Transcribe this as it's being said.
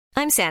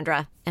I'm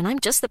Sandra, and I'm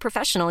just the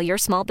professional your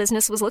small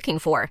business was looking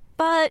for.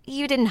 But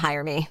you didn't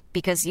hire me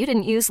because you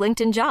didn't use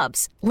LinkedIn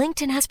Jobs.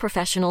 LinkedIn has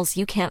professionals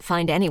you can't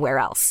find anywhere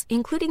else,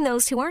 including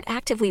those who aren't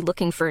actively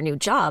looking for a new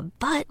job,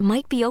 but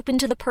might be open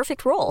to the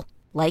perfect role,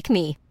 like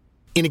me.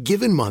 In a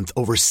given month,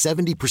 over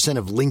 70%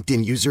 of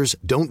LinkedIn users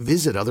don't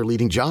visit other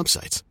leading job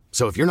sites.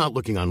 So if you're not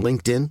looking on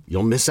LinkedIn,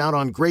 you'll miss out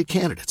on great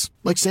candidates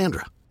like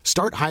Sandra.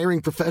 Start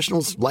hiring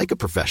professionals like a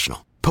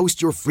professional.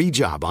 Post your free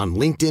job on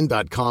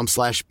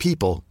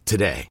linkedin.com/people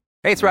today.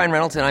 Hey, it's Ryan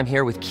Reynolds, and I'm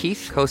here with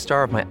Keith,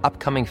 co-star of my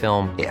upcoming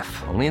film, If,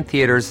 only in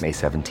theaters May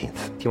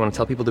 17th. Do you want to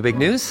tell people the big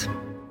news?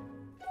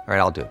 All right,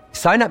 I'll do it.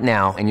 Sign up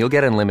now and you'll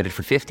get unlimited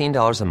for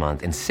 $15 a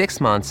month and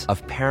 6 months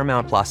of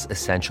Paramount Plus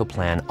Essential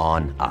Plan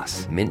on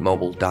us.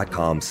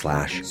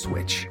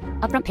 MintMobile.com/switch.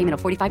 Upfront payment of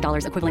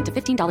 $45 equivalent to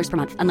 $15 per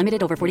month.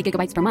 Unlimited over 40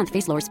 gigabytes per month.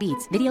 Face lower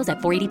speeds. Videos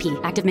at 480p.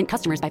 Active Mint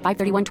customers by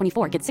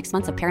 531.24 get 6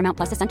 months of Paramount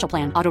Plus Essential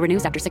Plan. Auto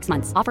renews after 6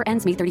 months. Offer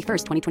ends May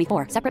 31st,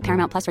 2024. Separate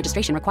Paramount Plus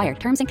registration required.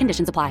 Terms and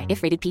conditions apply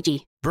if rated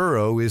PG.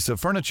 Burrow is a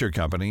furniture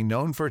company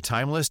known for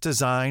timeless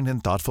design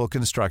and thoughtful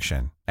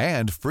construction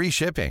and free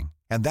shipping.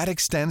 And that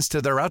extends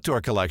to their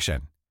outdoor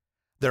collection.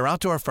 Their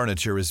outdoor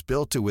furniture is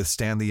built to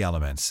withstand the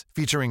elements,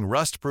 featuring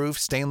rust-proof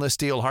stainless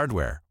steel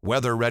hardware,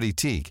 weather-ready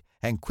teak,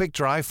 and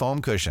quick-dry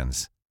foam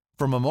cushions.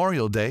 For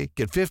Memorial Day,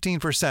 get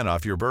 15%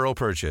 off your Burrow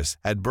purchase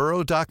at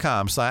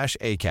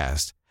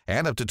burrow.com/acast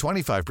and up to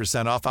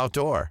 25% off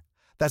outdoor.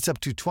 That's up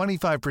to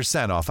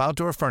 25% off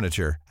outdoor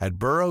furniture at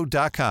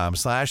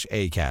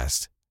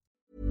burrow.com/acast.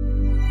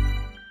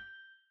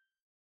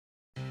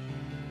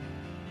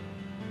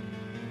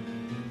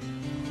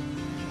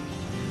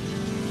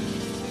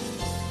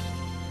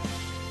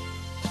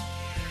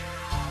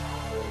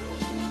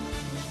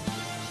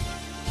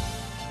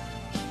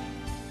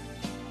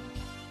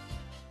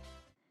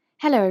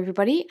 Hello,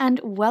 everybody, and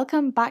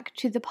welcome back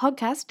to the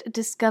podcast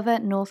Discover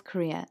North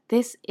Korea.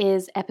 This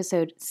is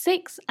episode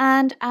 6,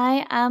 and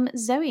I am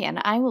Zoe, and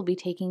I will be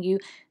taking you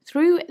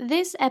through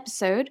this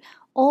episode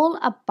all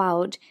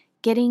about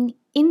getting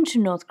into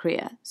North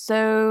Korea.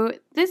 So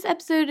this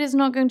episode is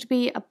not going to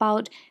be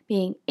about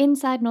being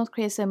inside North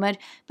Korea so much,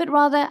 but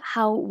rather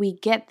how we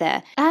get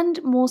there,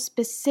 and more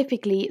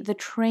specifically the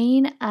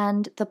train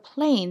and the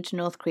plane to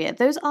North Korea.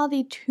 Those are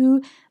the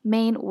two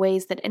main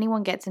ways that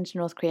anyone gets into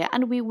North Korea,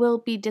 and we will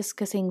be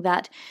discussing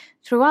that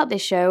throughout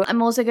this show.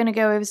 I'm also going to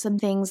go over some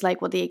things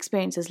like what the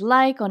experience is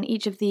like on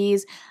each of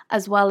these,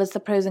 as well as the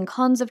pros and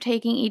cons of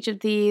taking each of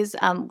these,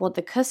 what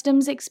the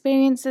customs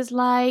experience is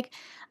like.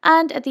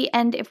 And at the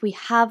end, if we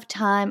have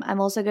time, I'm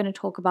also going to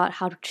talk about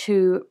how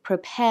to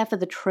prepare for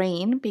the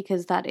train,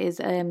 because that is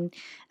a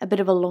bit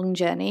of a long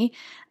journey,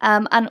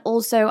 and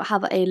also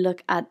have a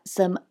look at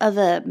some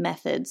other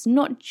methods,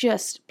 not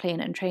just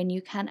plane and train.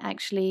 You can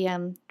actually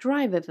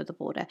drive over the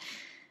border.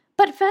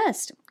 But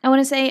first, I want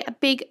to say a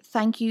big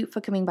thank you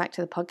for coming back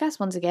to the podcast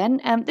once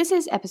again. This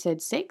is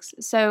episode 6,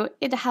 so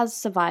it has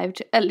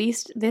survived at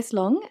least this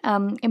long.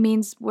 It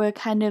means we're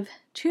kind of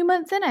 2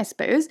 months in, I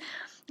suppose.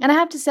 And I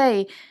have to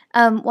say,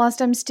 whilst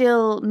I'm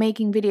still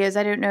making videos,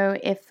 I don't know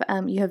if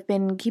you have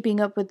been keeping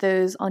up with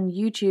those on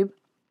YouTube.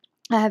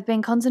 I have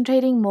been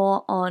concentrating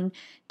more on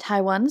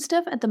Taiwan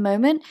stuff at the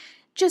moment,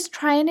 just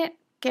trying it,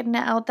 getting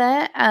it out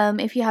there.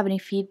 If you have any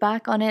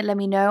feedback on it, let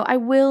me know. I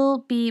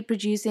will be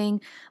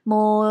producing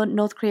more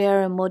North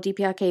Korea and more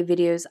DPRK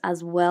videos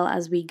as well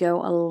as we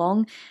go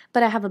along,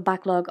 but I have a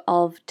backlog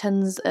of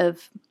tons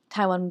of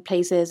Taiwan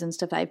places and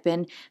stuff. I've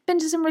been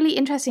to some really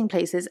interesting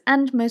places,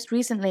 and most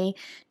recently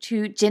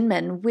to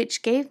Jinmen,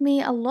 which gave me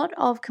a lot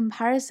of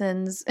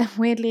comparisons,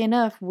 weirdly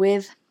enough,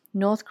 with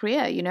North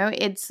Korea. You know,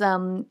 it's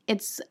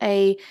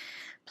a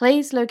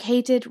place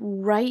located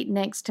right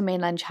next to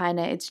mainland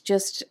China. It's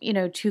just,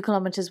 2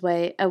 kilometers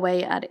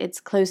away at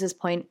its closest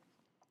point.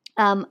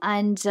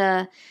 There's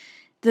a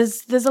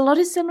lot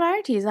of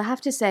similarities, I have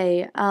to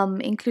say,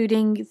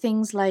 including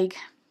things like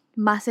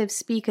massive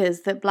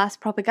speakers that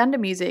blast propaganda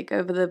music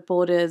over the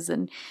borders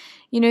and,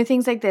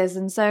 things like this.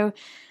 And so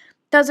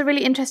that was a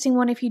really interesting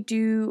one. If you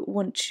do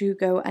want to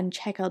go and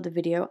check out the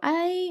video,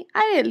 I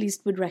at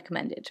least would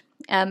recommend it.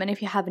 And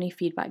if you have any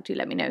feedback, do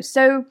let me know.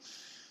 So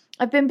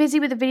I've been busy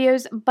with the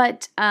videos,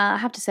 but I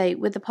have to say,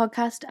 with the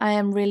podcast, I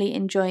am really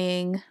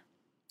enjoying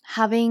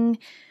having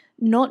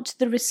not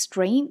the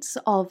restraints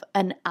of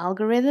an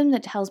algorithm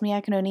that tells me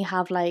I can only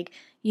have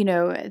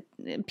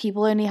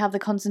people only have the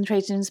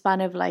concentration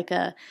span of like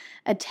a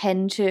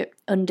 10 to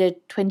under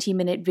 20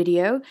 minute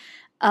video.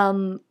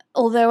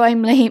 Although I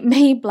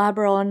may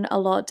blabber on a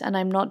lot and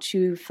I'm not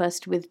too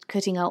fussed with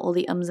cutting out all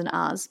the ums and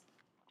ahs.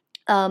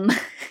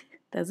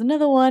 There's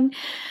another one.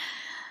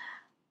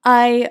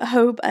 I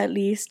hope at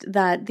least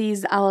that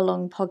these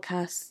hour-long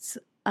podcasts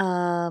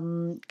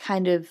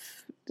kind of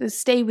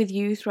stay with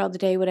you throughout the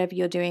day, whatever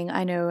you're doing.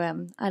 I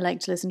know I like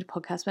to listen to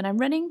podcasts when I'm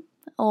running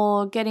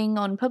or getting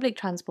on public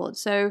transport.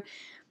 So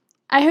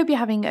I hope you're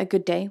having a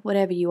good day,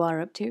 whatever you are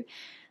up to.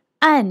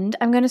 And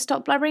I'm going to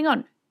stop blabbering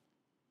on.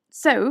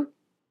 So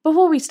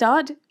Before we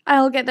start,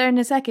 I'll get there in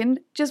a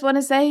second, just want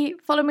to say,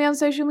 follow me on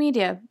social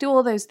media, do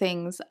all those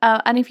things.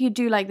 And if you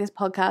do like this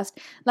podcast,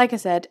 like I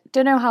said,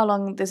 don't know how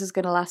long this is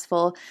going to last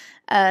for.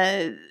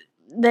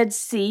 Let's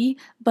see.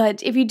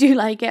 But if you do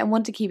like it and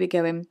want to keep it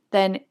going,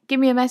 then give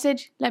me a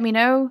message, let me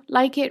know,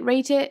 like it,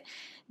 rate it,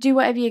 do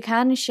whatever you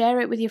can,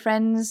 share it with your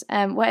friends,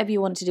 whatever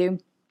you want to do.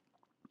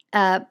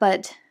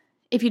 But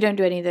if you don't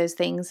do any of those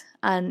things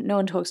and no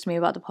one talks to me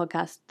about the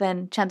podcast,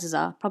 then chances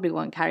are probably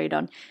won't carry it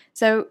on.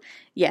 So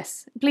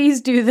yes, please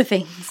do the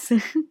things.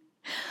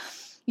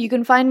 You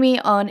can find me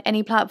on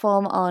any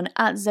platform on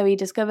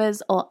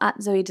 @ZoeDiscovers or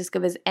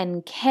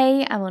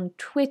 @ZoeDiscoversNK. I'm on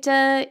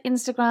Twitter,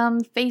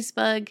 Instagram,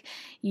 Facebook,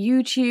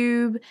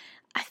 YouTube.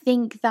 I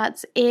think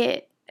that's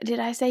it. Did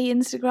I say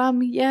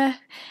Instagram? Yeah.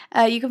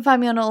 You can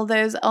find me on all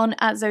those on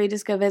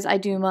 @ZoeDiscovers. I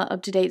do more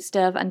up-to-date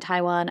stuff on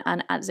Taiwan,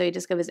 and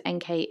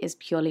 @ZoeDiscoversNK is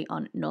purely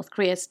on North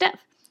Korea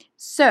stuff.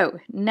 So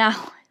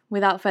now,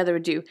 without further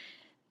ado,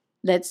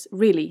 let's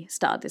really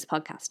start this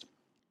podcast.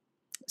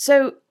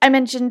 So I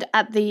mentioned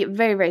at the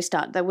very, very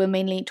start that we're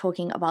mainly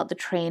talking about the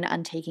train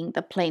and taking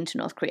the plane to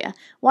North Korea.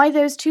 Why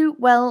those two?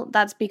 Well,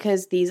 that's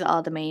because these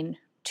are the main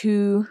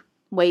two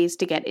ways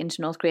to get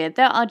into North Korea.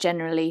 There are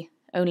generally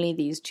only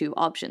these two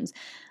options,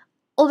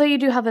 although you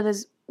do have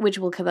others which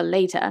we'll cover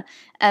later,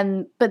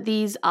 but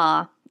these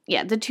are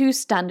the two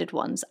standard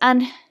ones,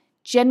 and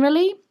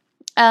generally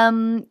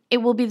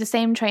it will be the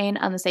same train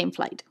and the same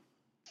flight,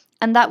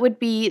 and that would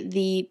be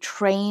the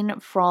train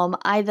from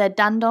either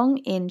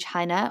Dandong in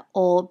China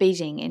or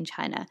Beijing in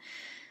China,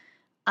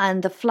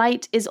 and the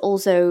flight is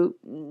also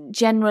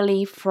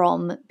generally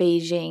from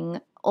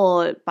Beijing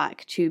or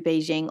back to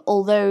Beijing,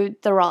 although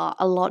there are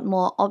a lot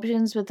more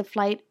options with the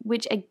flight,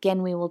 which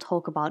again we will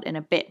talk about in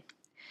a bit.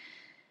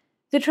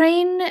 The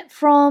train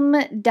from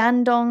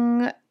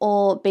Dandong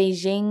or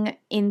Beijing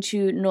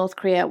into North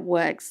Korea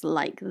works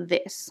like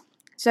this.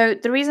 So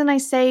the reason I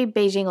say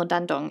Beijing or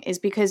Dandong is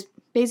because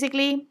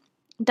basically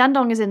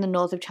Dandong is in the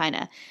north of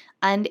China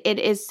and it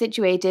is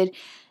situated,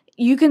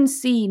 you can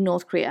see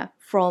North Korea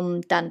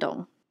from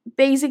Dandong.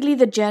 Basically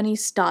the journey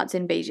starts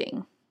in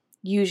Beijing,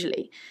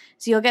 usually.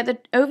 So you'll get the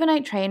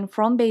overnight train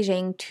from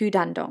Beijing to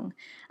Dandong,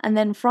 and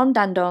then from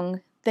Dandong,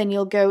 then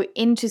you'll go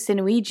into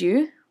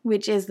Sinuiju,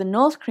 which is the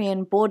North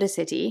Korean border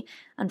city,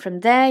 and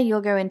from there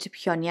you'll go into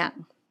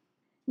Pyongyang.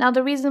 Now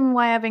the reason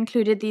why I've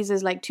included these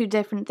as like two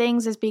different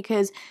things is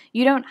because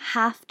you don't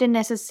have to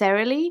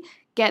necessarily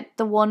get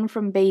the one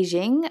from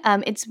Beijing.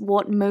 It's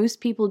what most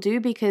people do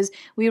because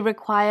we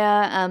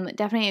require,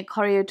 definitely at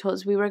Koryo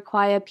Tours, we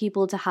require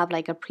people to have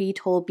like a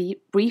pre-tour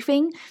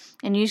briefing,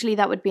 and usually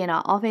that would be in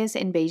our office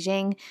in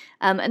Beijing.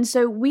 And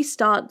so we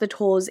start the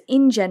tours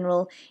in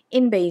general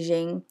in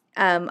Beijing,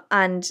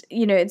 and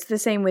you know, it's the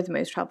same with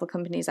most travel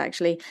companies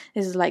actually.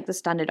 This is like the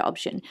standard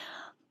option.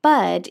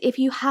 But if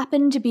you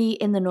happen to be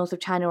in the north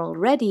of China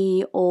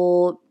already,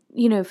 or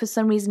you know, for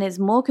some reason it's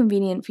more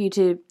convenient for you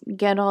to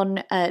get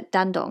on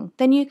Dandong,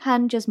 then you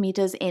can just meet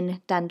us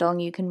in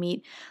Dandong. You can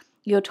meet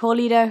your tour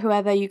leader,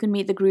 whoever, you can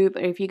meet the group,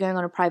 or if you're going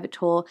on a private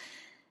tour,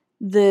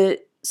 the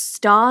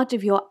start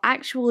of your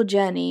actual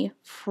journey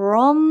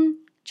from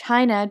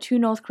China to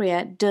North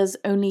Korea does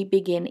only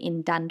begin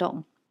in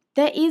Dandong.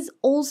 There is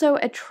also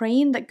a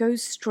train that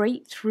goes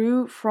straight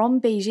through from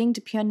Beijing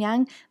to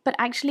Pyongyang, but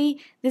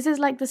actually this is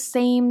like the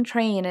same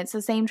train, it's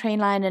the same train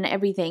line and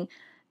everything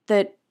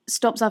that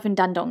stops off in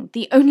Dandong.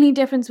 The only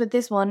difference with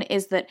this one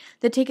is that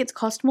the tickets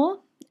cost more,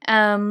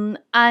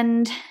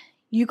 and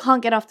you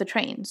can't get off the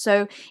train.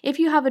 So if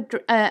you have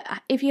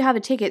a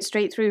ticket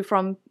straight through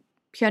from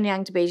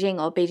Pyongyang to Beijing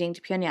or Beijing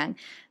to Pyongyang,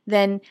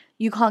 then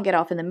you can't get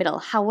off in the middle.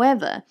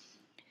 However,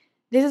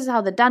 this is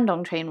how the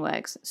Dandong train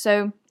works.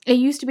 So it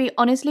used to be,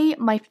 honestly,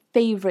 my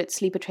favorite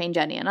sleeper train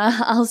journey, and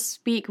I'll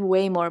speak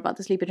way more about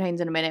the sleeper trains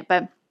in a minute,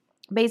 but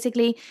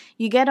basically,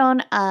 you get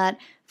on at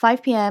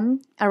 5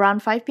 p.m.,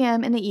 around 5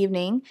 p.m. in the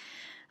evening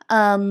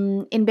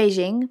in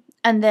Beijing,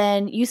 and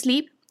then you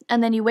sleep,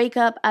 and then you wake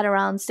up at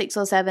around 6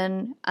 or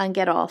 7 and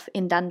get off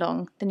in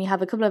Dandong. Then you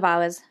have a couple of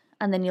hours,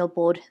 and then you'll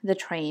board the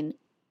train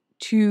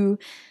to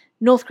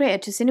North Korea,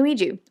 to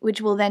Sinuiju,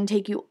 which will then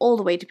take you all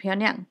the way to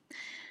Pyongyang.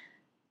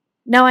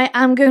 Now, I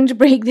am going to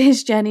break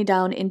this journey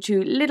down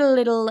into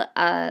little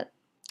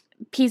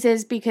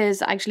pieces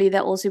because actually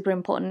they're all super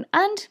important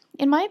and,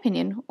 in my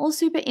opinion, all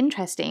super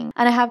interesting,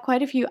 and I have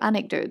quite a few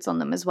anecdotes on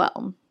them as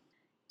well.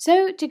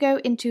 So, to go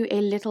into a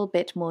little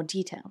bit more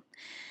detail,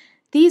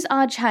 these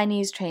are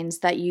Chinese trains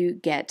that you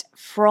get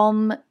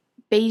from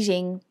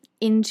Beijing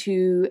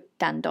into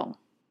Dandong.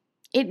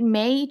 It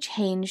may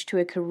change to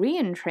a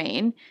Korean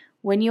train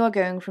when you are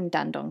going from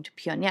Dandong to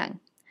Pyongyang.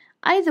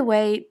 Either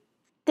way,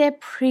 they're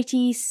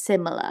pretty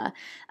similar.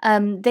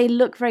 They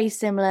look very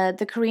similar.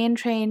 The Korean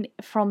train,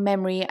 from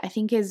memory, I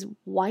think is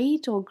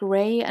white or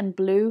grey and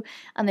blue,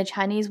 and the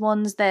Chinese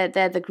ones, they're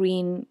the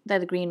green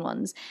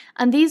ones.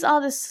 And these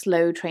are the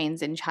slow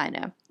trains in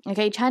China.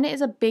 Okay, China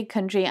is a big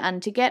country,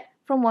 and to get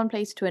from one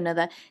place to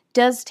another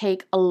does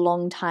take a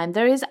long time.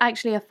 There is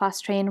actually a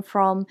fast train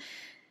from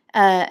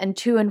and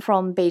to and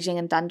from Beijing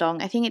and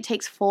Dandong. I think it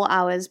takes 4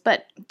 hours,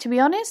 but to be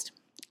honest,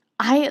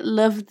 I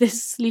love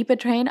this sleeper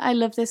train. I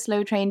love this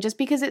slow train just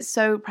because it's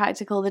so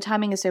practical. The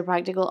timing is so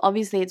practical.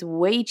 Obviously, it's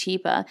way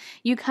cheaper.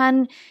 You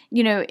can,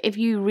 if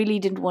you really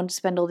didn't want to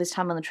spend all this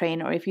time on the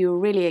train, or if you were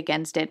really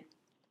against it,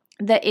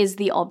 there is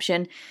the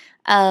option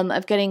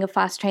of getting a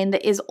fast train.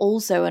 There is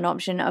also an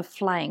option of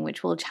flying,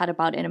 which we'll chat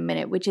about in a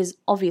minute, which is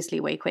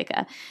obviously way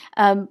quicker.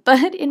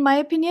 But in my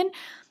opinion,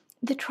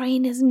 the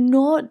train is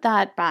not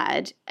that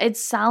bad. It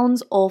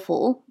sounds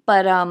awful,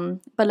 but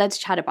let's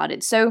chat about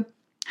it. So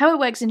how it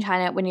works in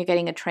China when you're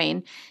getting a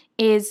train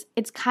is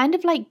it's kind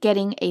of like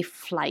getting a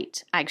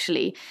flight,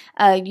 actually.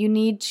 You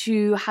need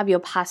to have your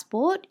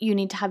passport. You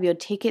need to have your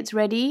tickets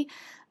ready.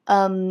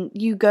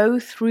 You go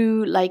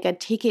through like a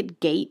ticket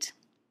gate,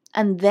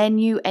 and then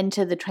you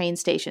enter the train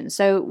station.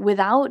 So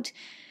without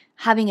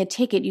having a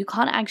ticket, you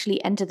can't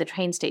actually enter the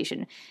train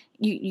station.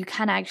 You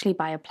can actually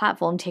buy a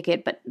platform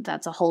ticket, but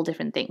that's a whole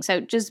different thing. So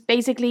just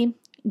basically,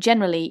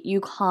 generally, you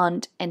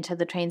can't enter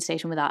the train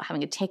station without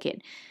having a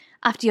ticket.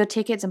 After your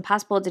tickets and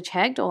passports are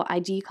checked, or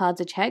ID cards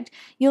are checked,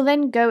 you'll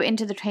then go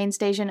into the train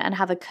station and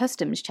have a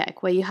customs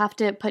check where you have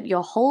to put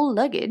your whole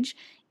luggage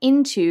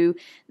into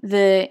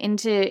be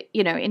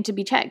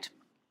checked.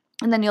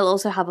 And then you'll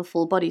also have a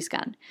full body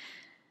scan.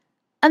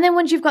 And then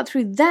once you've got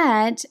through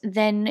that,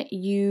 then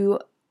you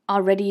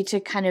are ready to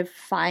kind of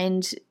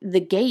find the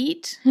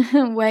gate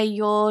where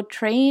your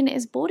train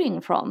is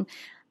boarding from.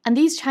 And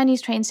these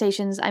Chinese train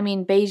stations, I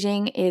mean,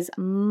 Beijing is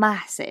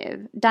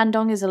massive.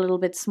 Dandong is a little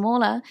bit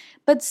smaller,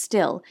 but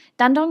still,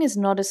 Dandong is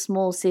not a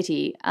small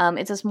city.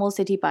 It's a small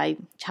city by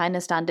China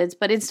standards,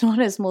 but it's not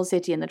a small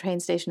city, and the train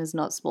station is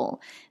not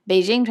small.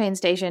 Beijing train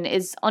station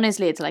is,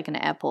 honestly, it's like an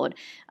airport.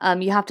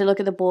 You have to look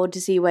at the board to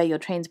see where your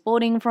train's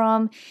boarding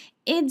from.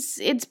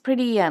 It's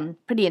pretty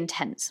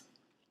intense.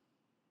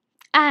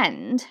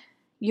 And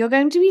you're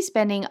going to be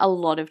spending a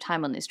lot of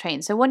time on this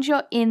train. So once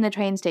you're in the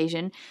train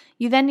station,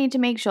 you then need to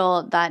make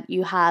sure that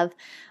you have,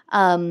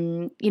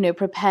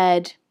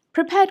 prepared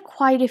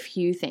quite a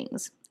few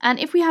things. And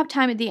if we have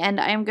time at the end,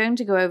 I am going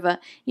to go over,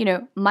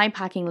 my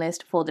packing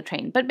list for the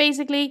train. But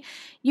basically,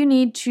 you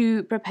need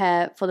to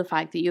prepare for the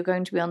fact that you're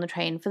going to be on the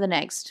train for the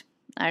next,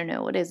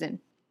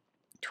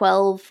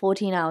 12,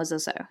 14 hours or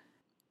so.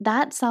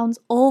 That sounds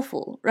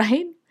awful,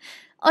 right?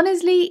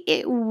 Honestly,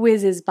 it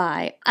whizzes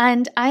by,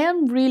 and I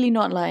am really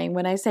not lying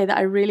when I say that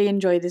I really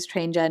enjoy this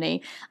train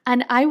journey,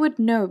 and I would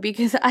know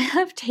because I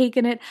have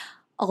taken it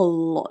a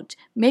lot.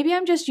 Maybe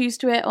I'm just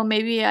used to it, or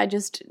maybe I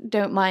just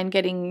don't mind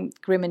getting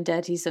grim and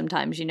dirty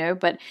sometimes,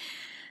 but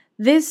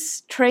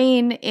this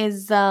train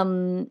is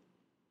a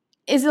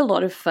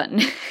lot of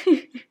fun.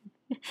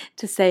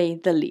 To say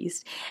the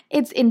least.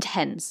 It's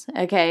intense,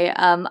 okay?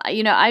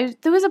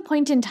 There was a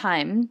point in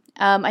time,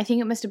 I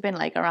think it must have been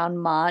like around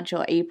March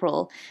or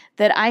April,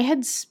 that I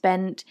had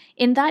spent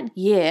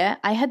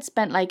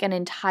like an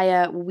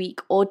entire week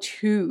or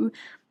two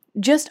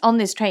just on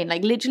this train,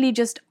 like literally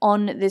just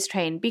on this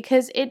train,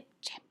 because it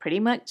pretty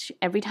much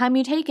every time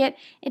you take it,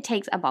 it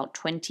takes about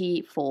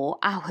 24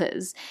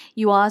 hours.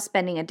 You are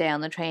spending a day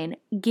on the train,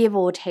 give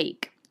or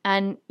take,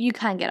 and you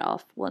can get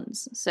off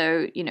once.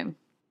 So,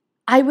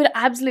 I would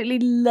absolutely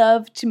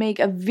love to make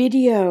a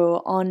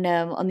video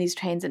on these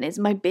trains, and it's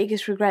my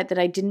biggest regret that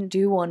I didn't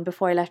do one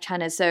before I left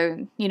China.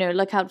 So,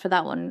 look out for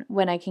that one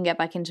when I can get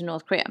back into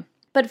North Korea.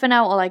 But for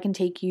now, all I can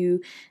take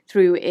you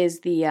through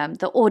is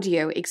the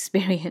audio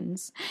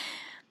experience.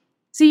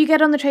 So you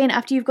get on the train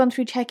after you've gone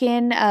through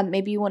check-in.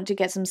 Maybe you want to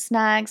get some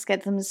snacks,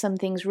 get them some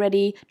things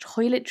ready.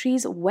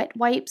 Toiletries, wet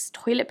wipes,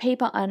 toilet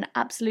paper are an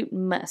absolute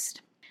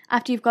must.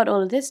 After you've got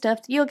all of this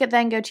stuff, you'll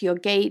then go to your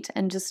gate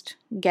and just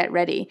get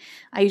ready.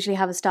 I usually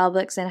have a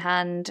Starbucks in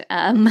hand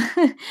and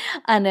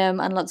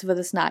lots of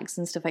other snacks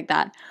and stuff like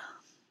that.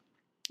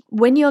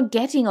 When you're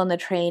getting on the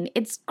train,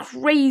 it's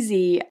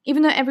crazy.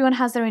 Even though everyone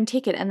has their own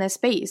ticket and their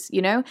space,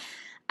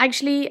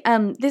 Actually,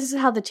 this is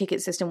how the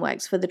ticket system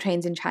works for the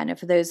trains in China,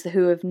 for those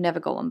who have never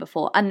got one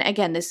before. And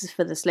again, this is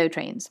for the slow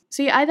trains.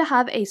 So you either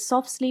have a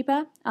soft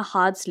sleeper, a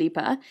hard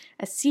sleeper,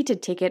 a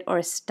seated ticket, or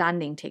a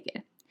standing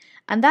ticket.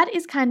 And that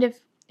is kind of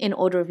in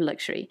order of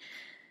luxury.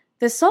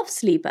 The soft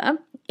sleeper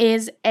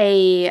is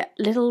a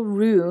little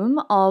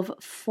room of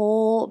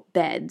 4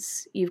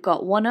 beds. You've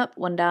got one up,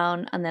 one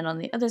down, and then on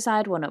the other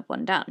side, one up,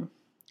 one down.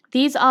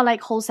 These are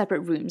like whole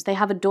separate rooms. They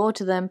have a door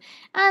to them,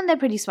 and they're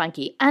pretty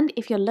swanky. And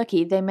if you're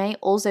lucky, they may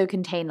also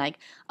contain like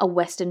a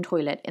Western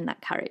toilet in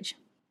that carriage.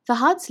 The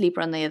hard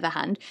sleeper, on the other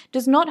hand,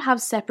 does not have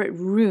separate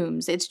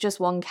rooms. It's just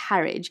one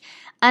carriage,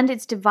 and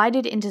it's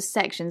divided into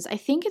sections. I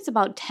think it's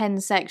about 10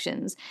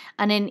 sections,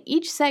 and in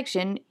each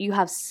section, you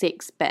have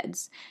 6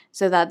 beds.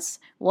 So that's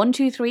 1,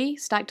 2, 3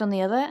 stacked on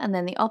the other, and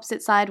then the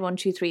opposite side, 1,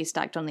 2, 3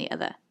 stacked on the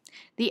other.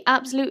 The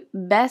absolute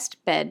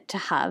best bed to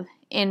have,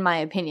 in my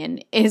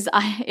opinion, is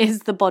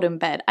the bottom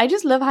bed. I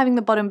just love having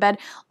the bottom bed,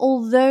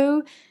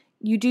 although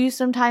you do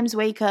sometimes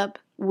wake up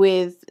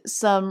with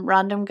some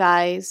random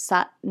guy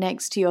sat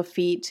next to your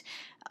feet,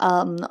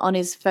 on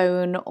his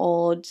phone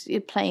or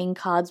playing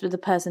cards with the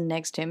person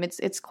next to him.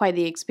 It's quite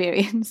the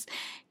experience.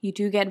 You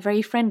do get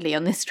very friendly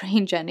on this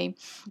train journey.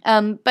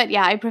 But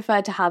yeah, I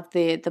prefer to have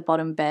the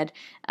bottom bed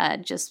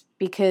just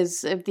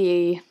because of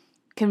the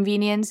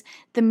convenience.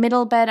 The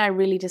middle bed I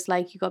really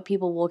dislike. You got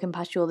people walking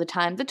past you all the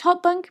time. The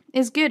top bunk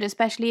is good,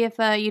 especially if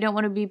you don't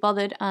want to be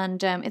bothered,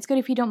 and it's good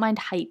if you don't mind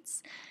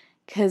heights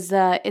because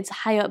it's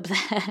high up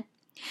there.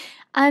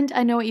 And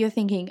I know what you're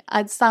thinking.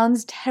 It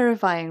sounds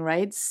terrifying,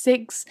 right?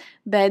 6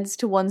 beds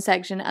to one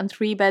section and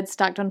 3 beds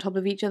stacked on top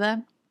of each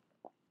other.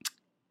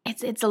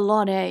 It's a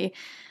lot, eh?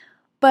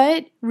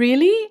 But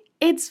really,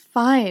 it's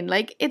fine.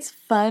 Like, it's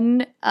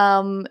fun.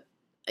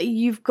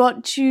 You've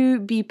got to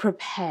be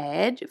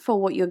prepared for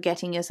what you're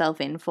getting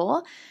yourself in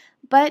for,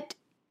 but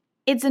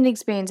it's an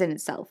experience in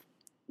itself.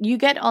 You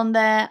get on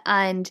there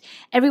and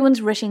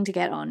everyone's rushing to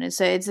get on.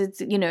 So it's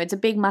a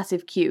big,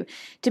 massive queue.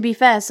 To be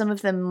fair, some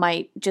of them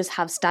might just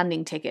have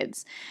standing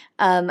tickets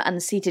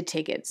and seated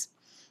tickets,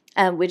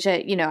 which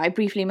I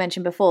briefly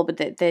mentioned before, but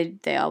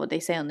they are what they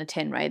say on the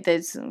tin, right?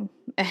 There's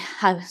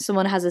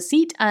someone has a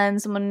seat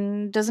and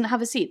someone doesn't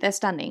have a seat. They're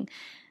standing.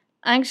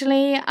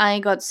 Actually, I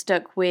got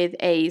stuck with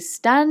a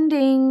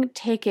standing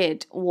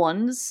ticket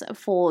once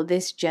for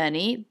this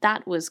journey.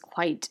 That was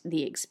quite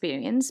the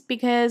experience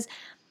because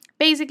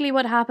basically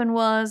what happened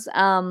was,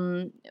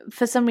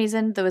 for some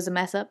reason there was a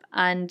mess up,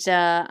 and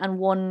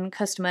one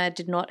customer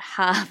did not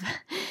have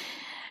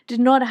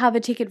a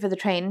ticket for the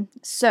train.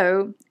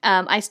 So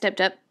I stepped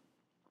up,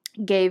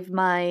 gave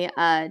my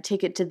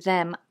ticket to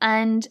them,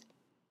 and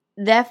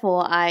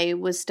therefore I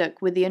was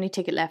stuck with the only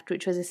ticket left,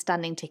 which was a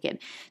standing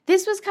ticket.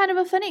 This was kind of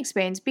a fun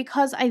experience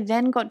because I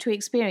then got to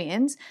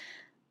experience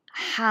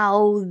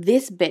how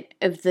this bit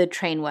of the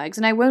train works.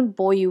 And I won't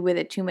bore you with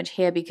it too much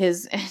here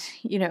because,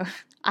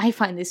 I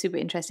find this super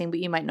interesting, but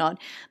you might not.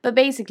 But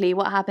basically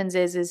what happens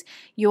is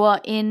you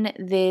are in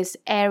this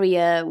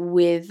area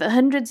with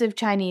hundreds of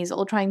Chinese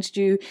all trying to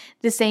do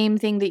the same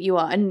thing that you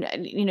are. And,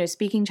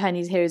 speaking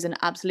Chinese here is an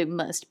absolute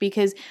must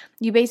because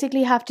you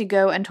basically have to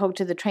go and talk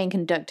to the train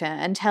conductor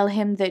and tell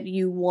him that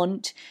you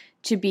want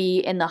to be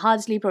in the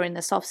hard sleeper or in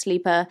the soft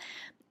sleeper.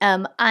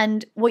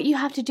 And what you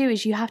have to do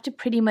is you have to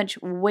pretty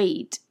much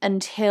wait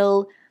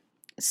until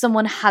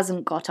someone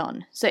hasn't got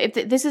on. So if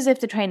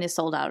the train is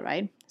sold out,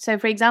 right? So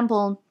for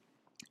example,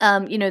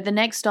 the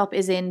next stop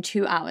is in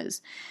 2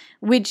 hours,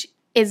 which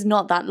is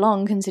not that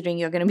long considering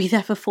you're going to be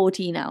there for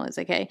 14 hours,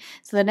 okay?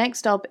 So the next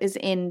stop is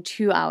in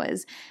 2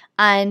 hours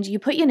and you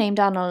put your name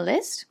down on a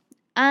list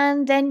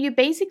and then you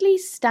basically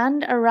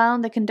stand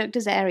around the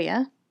conductor's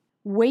area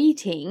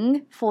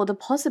waiting for the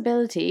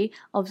possibility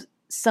of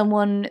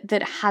someone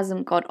that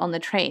hasn't got on the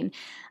train.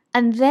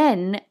 And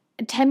then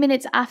 10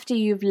 minutes after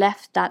you've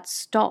left that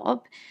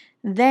stop,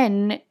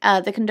 then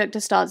the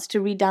conductor starts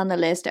to read down the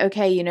list.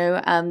 Okay, there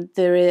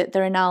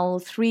are now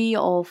 3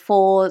 or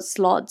 4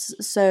 slots.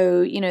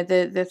 So,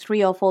 the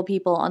 3 or 4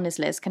 people on this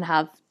list can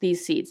have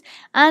these seats.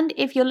 And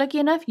if you're lucky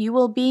enough, you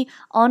will be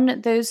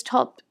on those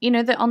top,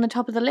 on the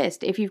top of the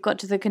list if you've got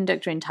to the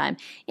conductor in time.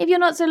 If you're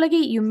not so lucky,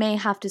 you may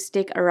have to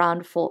stick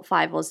around for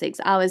 5 or 6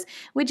 hours,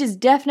 which is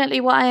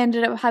definitely what I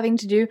ended up having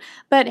to do.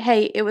 But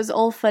hey, it was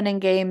all fun and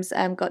games.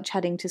 Got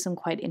chatting to some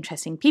quite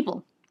interesting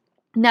people.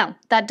 Now,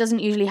 that doesn't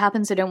usually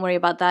happen, so don't worry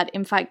about that.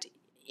 In fact,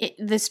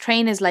 this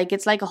train is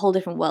it's like a whole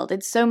different world.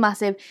 It's so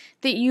massive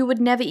that you would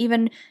never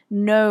even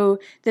know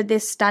that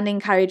this standing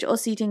carriage or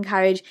seating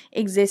carriage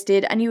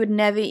existed, and you would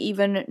never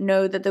even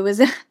know that there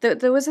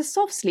was a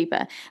soft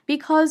sleeper,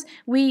 because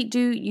we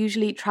do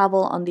usually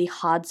travel on the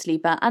hard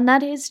sleeper, and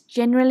that is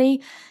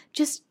generally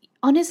just,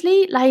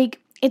 honestly,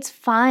 it's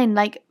fine.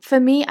 For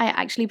me, I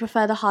actually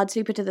prefer the hard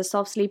sleeper to the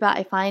soft sleeper.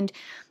 I find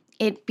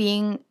it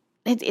being...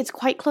 It's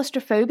quite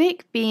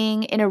claustrophobic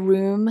being in a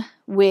room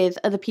with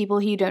other people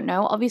who you don't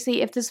know.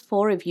 Obviously, if there's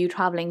 4 of you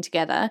traveling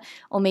together,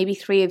 or maybe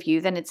 3 of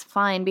you, then it's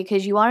fine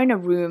because you are in a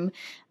room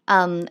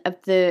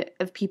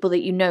of people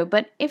that you know.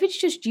 But if it's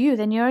just you,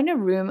 then you're in a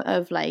room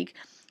of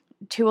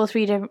 2 or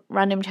 3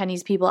 random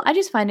Chinese people. I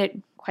just find it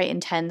quite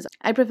intense.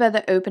 I prefer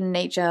the open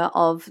nature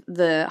of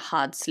the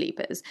hard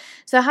sleepers.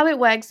 So how it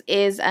works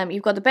is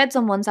you've got the beds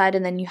on one side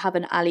and then you have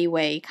an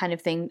alleyway kind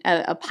of thing,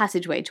 a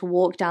passageway to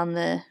walk down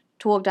the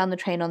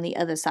train on the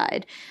other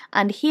side.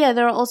 And here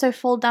there are also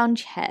fold down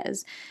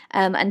chairs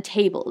and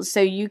tables.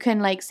 So you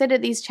can sit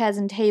at these chairs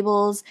and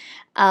tables.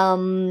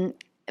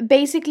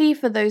 Basically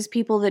for those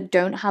people that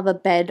don't have a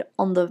bed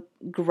on the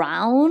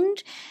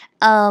ground,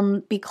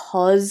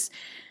 because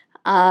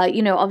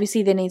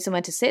obviously they need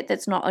somewhere to sit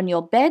that's not on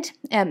your bed.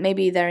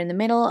 Maybe they're in the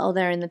middle or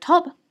they're in the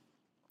top.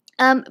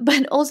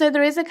 But also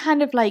there is a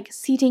kind of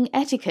seating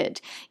etiquette,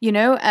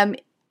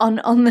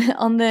 on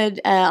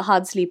the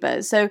hard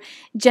sleeper. So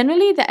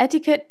generally the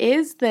etiquette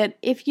is that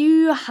if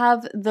you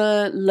have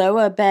the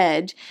lower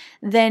bed,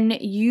 then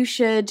you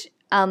should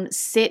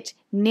sit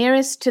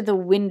nearest to the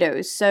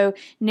window. So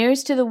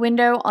nearest to the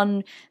window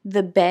on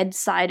the bed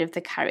side of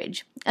the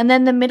carriage. And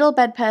then the middle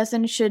bed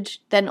person should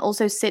then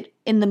also sit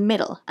in the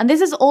middle. And this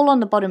is all on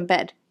the bottom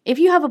bed. If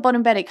you have a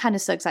bottom bed, it kind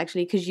of sucks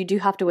actually, because you do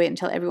have to wait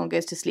until everyone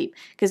goes to sleep.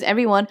 Because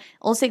everyone,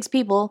 all 6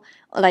 people,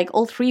 like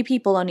all 3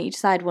 people on each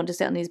side want to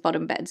sit on these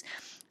bottom beds.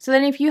 So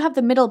then if you have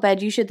the middle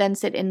bed, you should then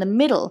sit in the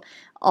middle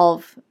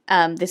of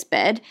this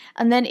bed.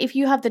 And then if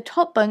you have the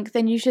top bunk,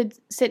 then you should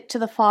sit to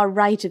the far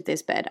right of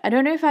this bed. I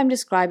don't know if I'm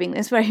describing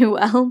this very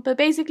well, but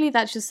basically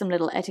that's just some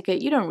little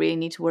etiquette. You don't really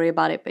need to worry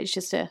about it, but it's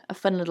just a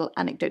fun little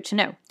anecdote to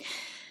know.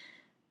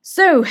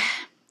 So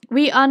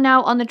we are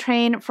now on the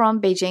train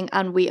from Beijing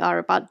and we are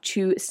about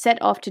to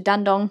set off to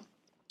Dandong.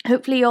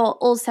 Hopefully you're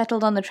all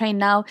settled on the train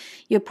now.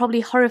 You're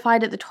probably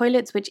horrified at the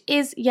toilets, which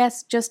is,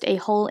 yes, just a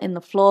hole in the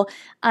floor.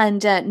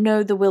 And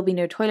no, there will be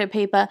no toilet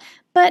paper.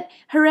 But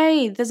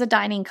hooray, there's a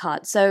dining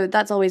cart, so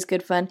that's always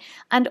good fun.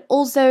 And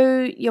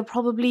also, you're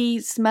probably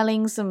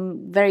smelling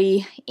some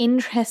very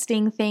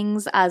interesting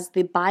things as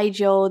the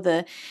baijiu,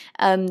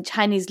 the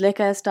Chinese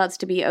liquor, starts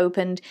to be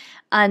opened,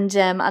 and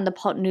the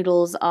pot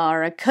noodles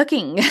are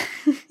cooking.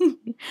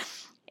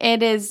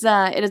 It's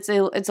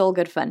all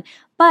good fun.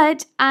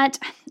 But at,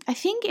 I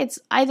think it's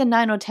either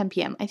 9 or 10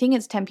 p.m. I think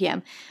it's 10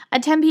 p.m.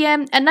 At 10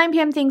 p.m., at 9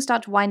 p.m. things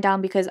start to wind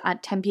down because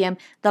at 10 p.m.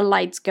 the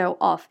lights go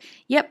off.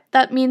 Yep,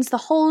 that means the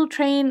whole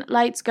train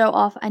lights go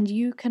off and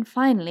you can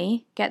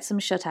finally get some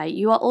shut-eye.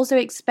 You are also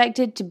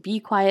expected to be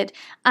quiet,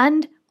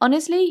 and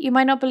honestly, you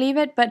might not believe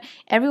it, but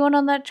everyone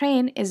on that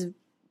train is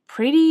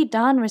pretty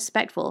darn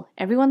respectful.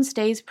 Everyone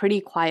stays pretty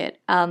quiet.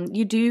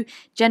 You do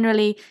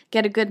generally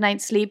get a good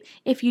night's sleep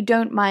if you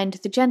don't mind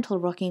the gentle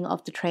rocking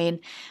of the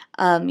train,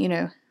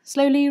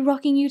 slowly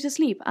rocking you to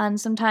sleep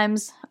and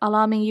sometimes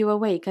alarming you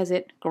awake as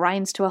it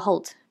grinds to a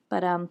halt.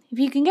 But if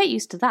you can get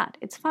used to that,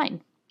 it's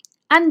fine.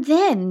 And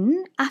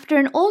then, after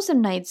an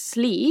awesome night's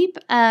sleep,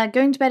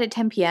 going to bed at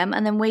 10 p.m.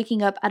 and then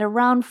waking up at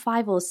around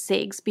 5 or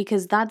 6,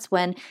 because that's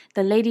when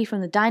the lady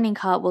from the dining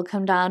cart will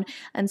come down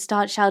and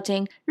start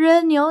shouting,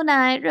 热牛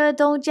奶,热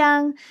豆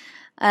浆,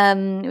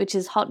 which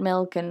is hot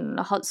milk and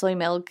hot soy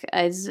milk.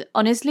 As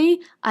honestly,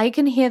 I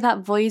can hear that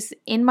voice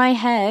in my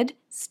head,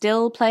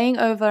 still playing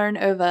over and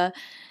over.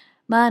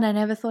 Man, I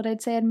never thought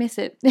I'd say I'd miss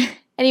it.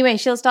 Anyway,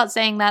 she'll start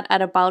saying that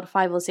at about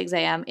 5 or 6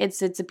 a.m.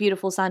 It's a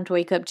beautiful sound to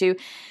wake up to.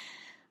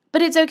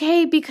 But it's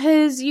okay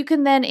because you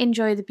can then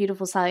enjoy the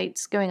beautiful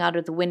sights going out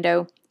of the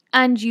window,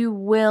 and you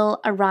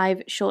will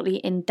arrive shortly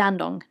in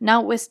Dandong.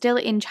 Now, we're still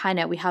in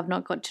China. We have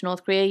not got to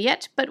North Korea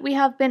yet, but we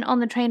have been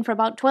on the train for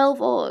about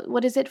 12 or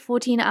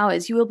 14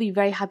 hours. You will be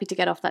very happy to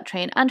get off that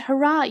train. And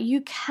hurrah, you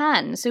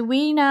can. So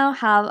we now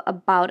have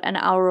about an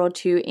hour or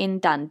 2 in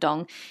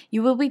Dandong.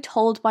 You will be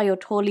told by your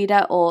tour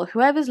leader or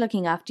whoever's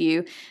looking after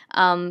you,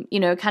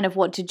 kind of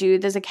what to do.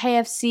 There's a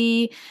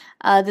KFC.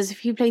 There's a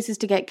few places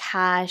to get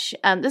cash.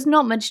 There's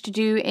not much to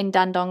do in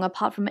Dandong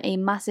apart from a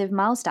massive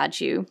Mao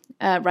statue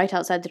right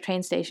outside the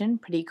train station.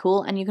 Pretty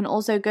cool. And you can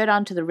also go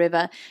down to the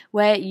river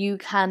where you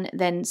can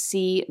then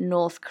see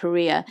North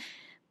Korea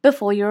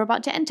before you're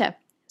about to enter.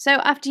 So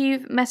after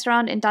you've messed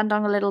around in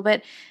Dandong a little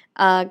bit,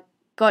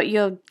 got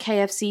your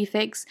KFC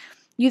fix,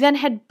 you then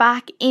head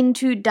back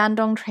into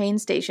Dandong train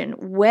station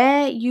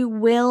where you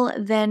will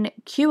then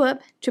queue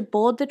up to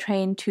board the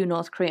train to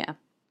North Korea.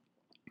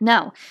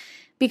 Now,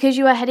 because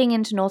you are heading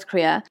into North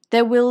Korea,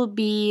 there will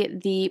be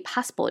the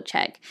passport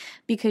check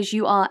because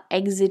you are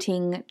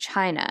exiting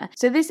China.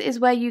 So this is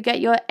where you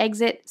get your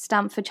exit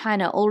stamp for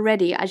China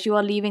already as you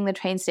are leaving the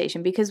train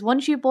station, because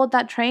once you board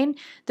that train,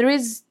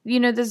 there's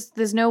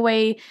no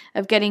way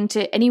of getting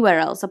to anywhere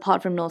else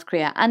apart from North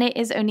Korea. And it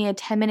is only a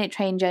 10-minute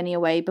train journey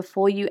away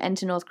before you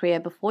enter North Korea,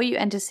 before you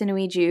enter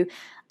Sinuiju.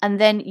 And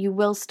then you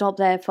will stop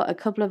there for a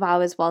couple of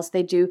hours whilst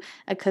they do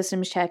a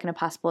customs check and a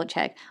passport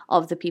check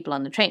of the people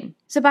on the train.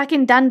 So back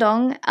in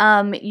Dandong,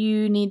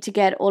 you need to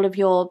get all of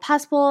your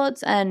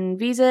passports and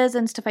visas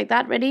and stuff like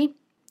that ready.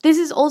 This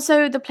is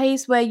also the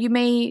place where you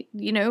may,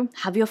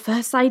 have your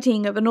first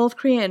sighting of a North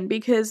Korean,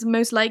 because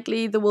most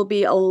likely there will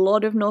be a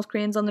lot of North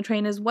Koreans on the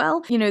train as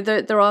well.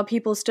 There are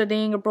people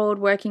studying abroad,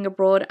 working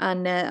abroad,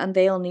 and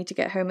they all need to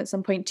get home at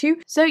some point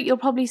too. So you'll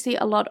probably see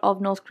a lot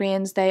of North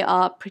Koreans. They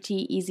are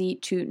pretty easy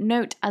to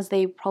note as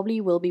they probably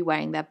will be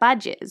wearing their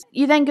badges.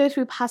 You then go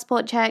through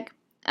passport check.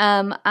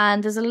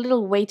 And there's a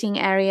little waiting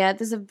area.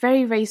 There's a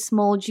very, very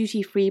small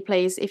duty-free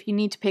place if you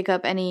need to pick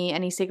up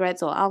any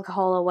cigarettes or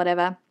alcohol or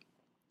whatever.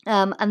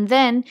 And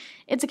then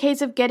it's a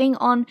case of getting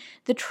on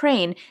the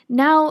train.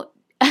 Now,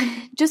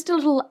 just a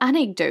little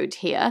anecdote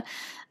here.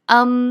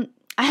 I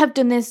have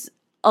done this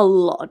a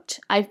lot.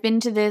 I've been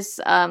to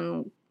this,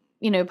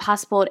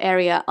 passport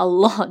area a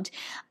lot.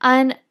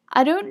 And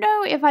I don't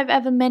know if I've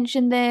ever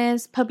mentioned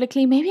this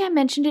publicly. Maybe I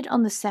mentioned it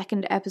on the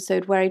second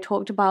episode where I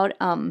talked about,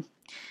 kind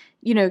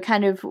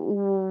of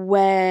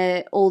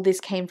where all this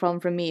came from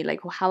me,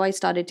 like how I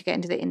started to get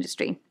into the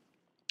industry.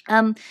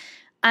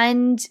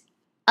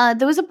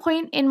 There was a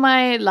point in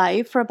my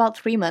life for about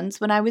 3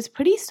 months when I was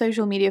pretty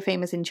social media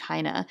famous in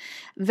China.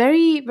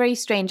 Very, very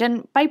strange.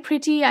 And by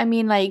pretty, I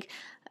mean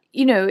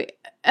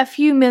a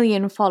few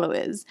million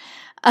followers.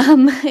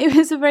 It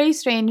was a very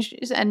strange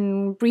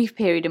and brief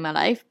period in my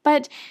life,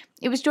 but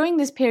it was during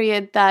this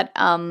period that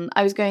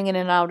I was going in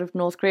and out of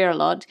North Korea a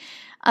lot.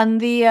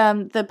 And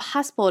the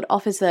passport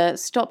officer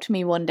stopped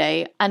me one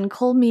day and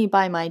called me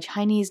by my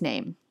Chinese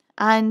name.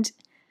 And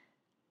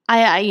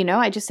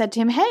I just said to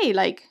him, hey,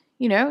 like,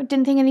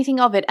 didn't think anything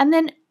of it. And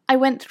then I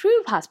went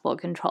through passport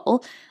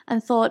control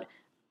and thought,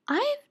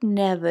 I've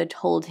never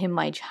told him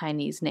my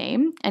Chinese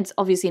name. And it's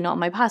obviously not on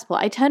my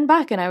passport. I turned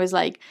back and I was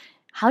like,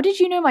 how did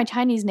you know my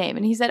Chinese name?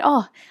 And he said,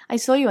 oh, I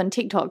saw you on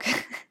TikTok.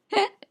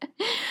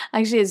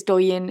 Actually, it's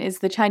Douyin. It's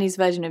the Chinese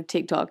version of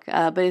TikTok,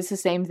 but it's the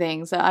same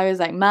thing. So I was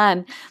like,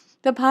 man,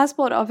 the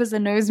passport officer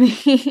knows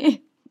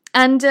me.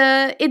 And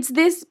it's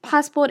this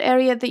passport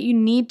area that you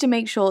need to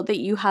make sure that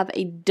you have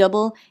a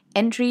double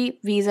entry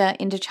visa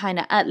into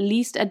China, at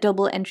least a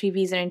double entry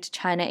visa into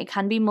China. It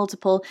can be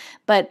multiple,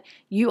 but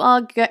you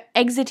are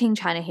exiting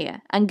China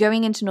here and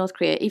going into North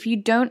Korea. If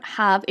you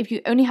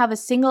only have a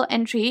single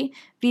entry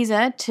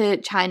visa to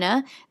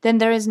China, then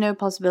there is no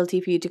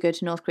possibility for you to go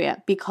to North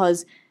Korea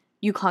because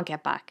you can't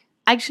get back.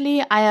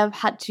 Actually, I have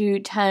had to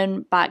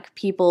turn back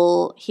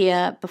people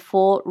here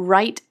before,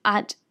 right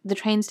at the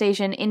train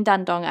station in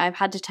Dandong. I've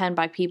had to turn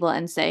back people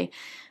and say,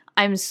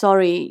 I'm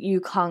sorry,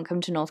 you can't come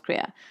to North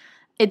Korea.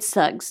 It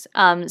sucks.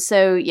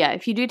 So yeah,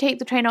 if you do take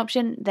the train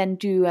option, then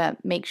do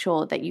make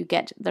sure that you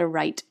get the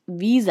right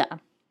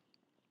visa.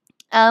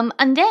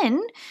 And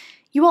then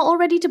you are all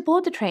ready to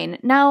board the train.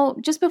 Now,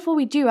 just before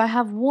we do, I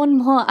have one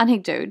more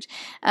anecdote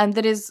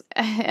that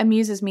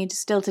amuses me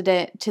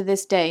to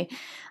this day.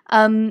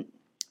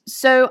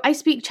 So I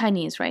speak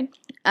Chinese, right?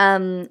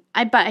 But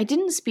I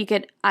didn't speak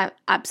it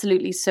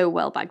absolutely so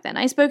well back then.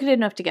 I spoke it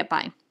enough to get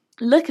by.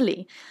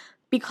 Luckily,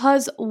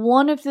 because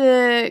one of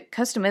the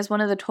customers,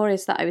 one of the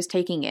tourists that I was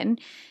taking in,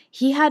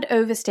 he had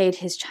overstayed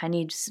his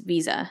Chinese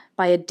visa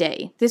by a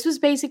day. This was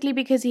basically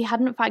because he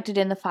hadn't factored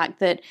in the fact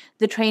that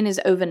the train is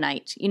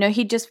overnight.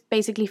 He just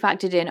basically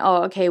factored in,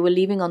 oh, okay, we're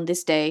leaving on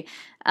this day.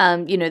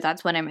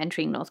 That's when I'm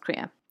entering North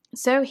Korea.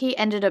 So he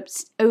ended up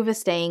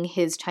overstaying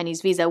his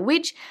Chinese visa,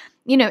 which,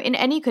 in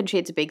any country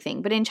it's a big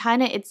thing, but in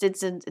China it's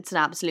an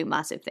absolute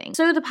massive thing.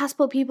 So the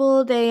passport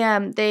people,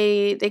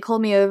 they call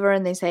me over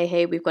and they say,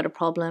 hey, we've got a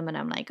problem, and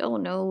I'm like, oh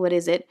no, what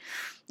is it?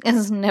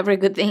 It's never a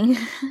good thing.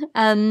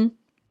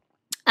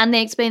 And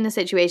they explain the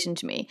situation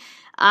to me,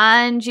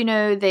 and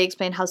they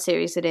explain how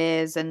serious it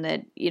is, and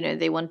that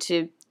they want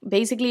to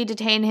basically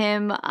detain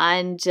him.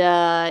 And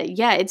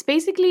it's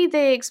basically,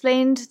 they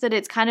explained that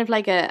it's kind of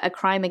like a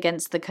crime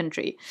against the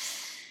country.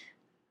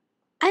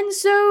 And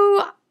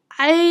so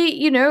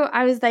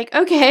I was like,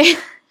 okay,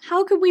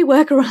 how can we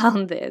work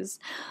around this?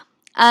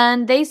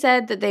 And they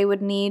said that they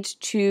would need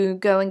to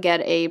go and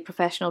get a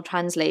professional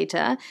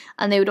translator,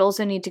 and they would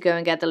also need to go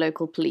and get the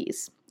local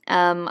police.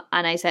 And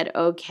I said,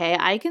 okay,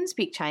 I can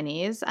speak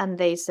Chinese. And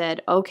they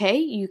said, okay,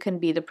 you can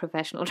be the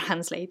professional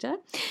translator.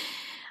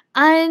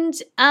 And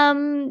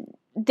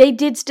they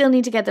did still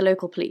need to get the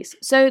local police.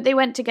 So they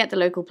went to get the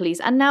local police.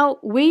 And now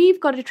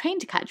we've got a train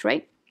to catch,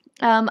 right?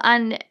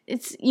 And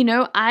it's,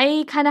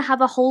 I kind of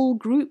have a whole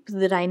group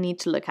that I need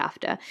to look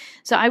after.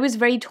 So I was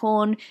very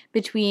torn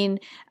between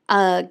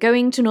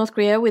going to North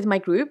Korea with my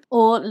group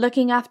or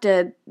looking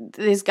after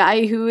this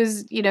guy who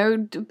was,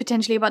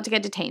 potentially about to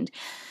get detained.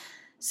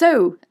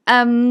 So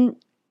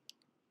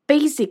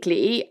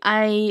basically,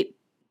 I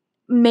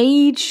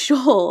made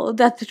sure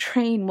that the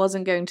train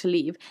wasn't going to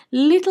leave.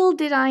 Little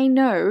did I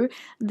know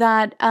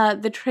that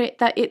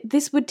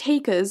this would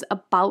take us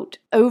about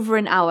over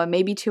an hour,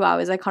 maybe 2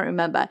 hours, I can't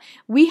remember.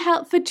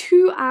 For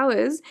 2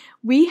 hours,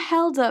 we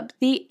held up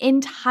the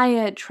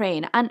entire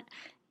train, and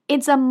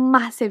it's a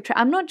massive train.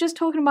 I'm not just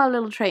talking about a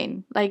little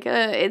train. Like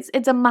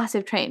it's a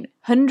massive train,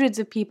 hundreds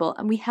of people,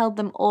 and we held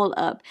them all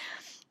up.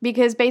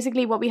 Because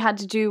basically what we had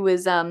to do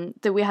was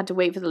that we had to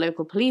wait for the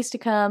local police to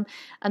come,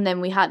 and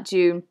then I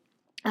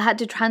had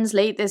to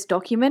translate this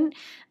document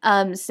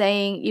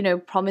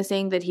saying,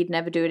 promising that he'd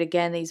never do it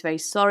again, that he's very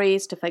sorry,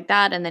 stuff like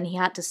that. And then he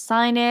had to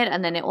sign it,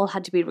 and then it all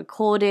had to be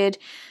recorded.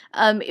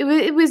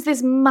 It was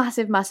this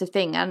massive, massive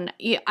thing. And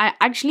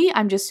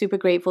I'm just super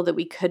grateful that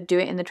we could do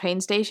it in the train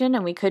station,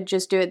 and we could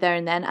just do it there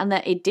and then, and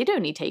that it did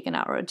only take an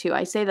hour or two.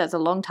 I say that's a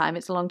long time.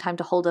 It's a long time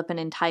to hold up an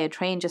entire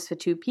train just for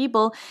 2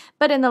 people.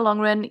 But in the long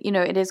run,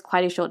 it is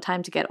quite a short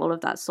time to get all of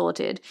that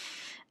sorted.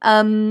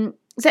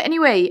 So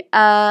anyway,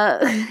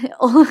 my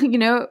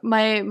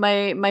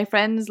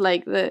friends,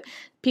 like the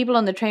people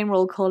on the train were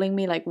all calling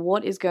me like,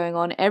 what is going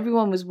on?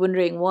 Everyone was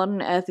wondering what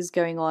on earth is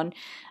going on.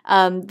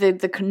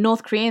 The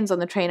North Koreans on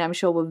the train, I'm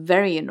sure, were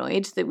very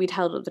annoyed that we'd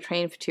held up the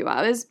train for 2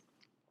 hours.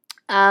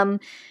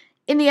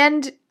 In the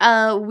end,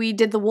 we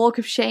did the walk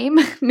of shame.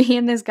 Me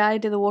and this guy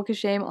did the walk of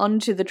shame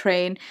onto the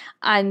train,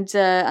 and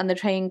the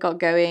train got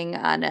going.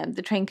 And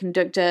the train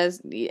conductor,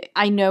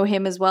 I know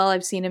him as well.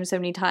 I've seen him so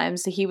many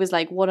times. So he was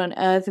like, "What on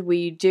earth were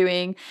you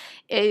doing?"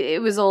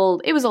 It was all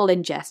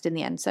in jest in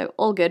the end. So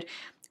all good.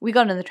 We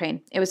got on the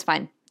train. It was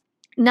fine.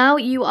 Now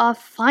you are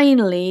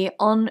finally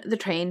on the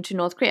train to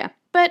North Korea,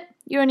 but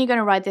you're only going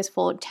to ride this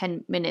for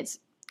 10 minutes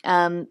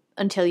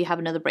until you have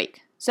another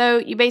break. So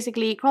you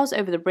basically cross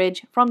over the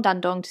bridge from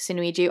Dandong to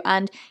Sinuiju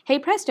and hey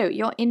presto,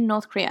 you're in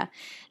North Korea.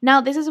 Now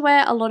this is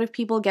where a lot of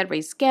people get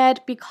very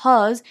scared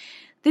because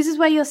this is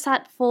where you're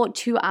sat for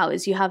 2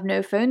 hours. You have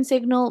no phone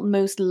signal,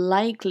 most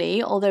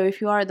likely, although if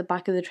you are at the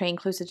back of the train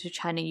closer to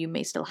China, you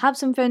may still have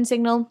some phone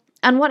signal.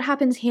 And what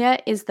happens here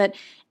is that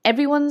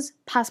everyone's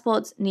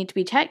passports need to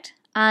be checked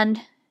and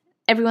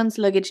everyone's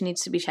luggage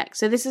needs to be checked.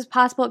 So this is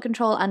passport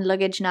control and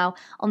luggage now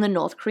on the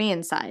North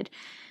Korean side.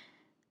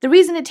 The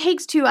reason it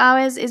takes 2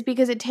 hours is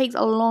because it takes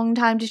a long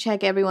time to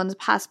check everyone's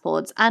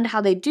passports. And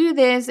how they do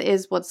this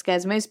is what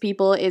scares most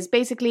people is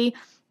basically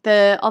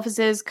the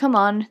officers come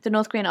on, the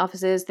North Korean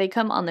officers, they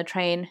come on the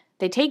train,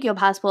 they take your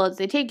passports,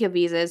 they take your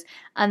visas,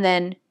 and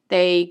then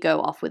they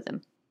go off with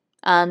them.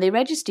 And they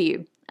register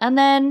you. And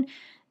then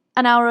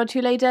an hour or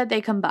two later, they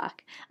come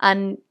back.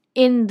 And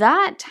in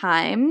that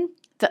time,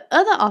 the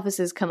other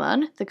officers come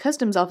on, the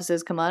customs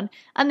officers come on,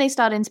 and they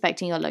start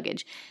inspecting your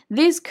luggage.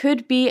 This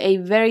could be a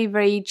very,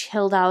 very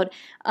chilled out,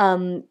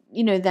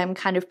 them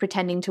kind of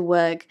pretending to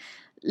work,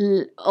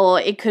 or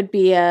it could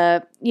be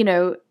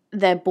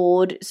they're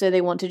bored, so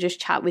they want to just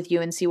chat with you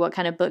and see what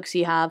kind of books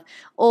you have.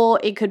 Or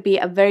it could be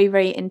a very,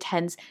 very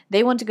intense,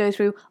 they want to go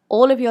through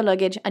all of your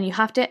luggage and you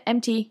have to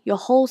empty your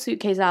whole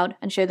suitcase out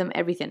and show them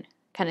everything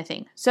kind of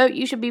thing. So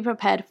you should be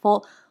prepared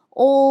for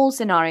all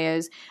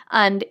scenarios.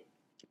 And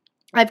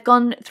I've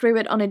gone through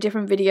it on a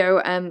different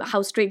video,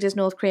 how strict is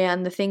North Korea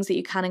and the things that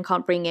you can and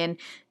can't bring in.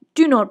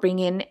 Do not bring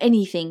in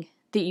anything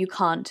that you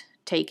can't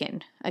take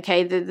in,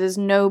 okay? There's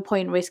no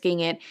point risking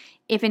it.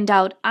 If in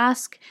doubt,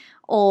 ask,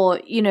 or,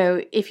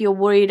 if you're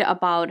worried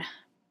about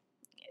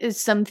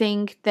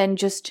something, then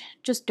just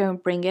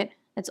don't bring it.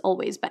 It's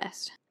always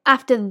best.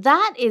 After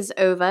that is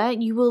over,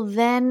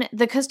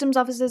 the customs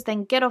officers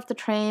then get off the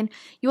train.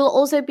 You will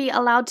also be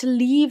allowed to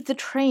leave the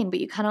train, but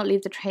you cannot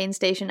leave the train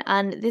station.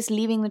 And this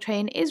leaving the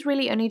train is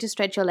really only to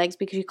stretch your legs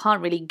because you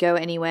can't really go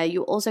anywhere.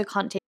 You also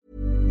can't take...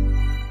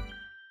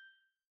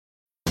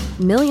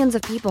 Millions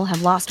of people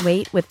have lost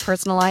weight with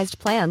personalized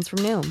plans from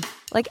Noom.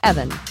 Like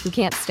Evan, who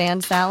can't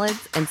stand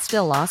salads and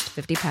still lost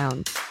 50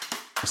 pounds.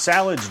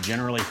 Salads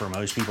generally for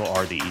most people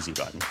are the easy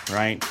button,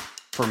 right?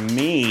 For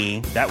me,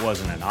 that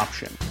wasn't an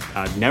option.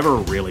 I never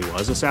really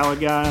was a salad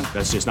guy.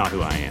 That's just not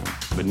who I am.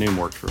 But Noom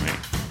worked for me.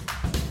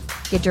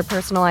 Get your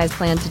personalized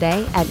plan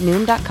today at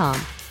Noom.com.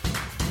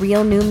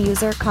 Real Noom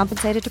user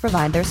compensated to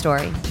provide their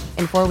story.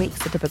 In 4 weeks,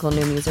 the typical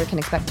Noom user can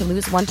expect to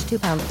lose 1 to 2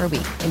 pounds per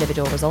week.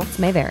 Individual results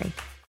may vary.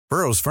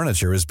 Burrow's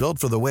furniture is built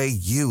for the way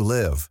you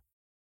live.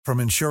 From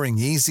ensuring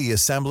easy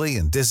assembly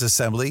and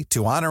disassembly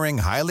to honoring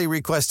highly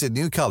requested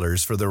new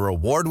colors for their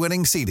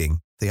award-winning seating,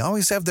 they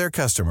always have their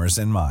customers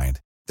in mind.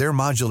 Their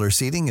modular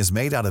seating is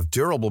made out of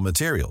durable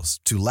materials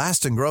to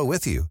last and grow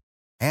with you.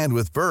 And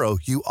with Burrow,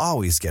 you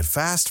always get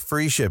fast,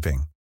 free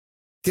shipping.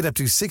 Get up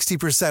to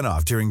 60%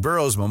 off during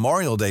Burrow's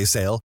Memorial Day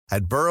sale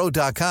at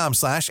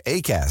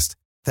burrow.com/ACAST.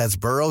 That's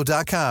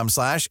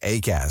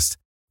burrow.com/ACAST.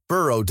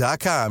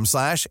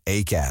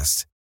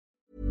 burrow.com/ACAST.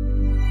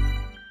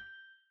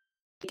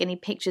 Any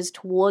pictures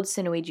towards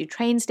Sinuiju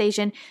train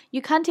station.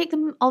 You can take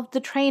them of the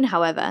train,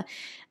 however.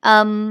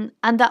 And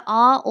there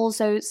are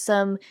also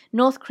some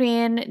North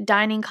Korean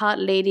dining cart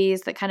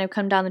ladies that kind of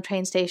come down the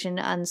train station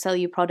and sell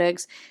you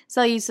products,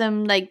 sell you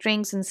some like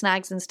drinks and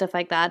snacks and stuff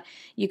like that.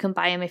 You can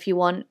buy them if you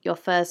want your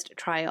first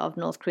try of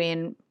North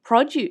Korean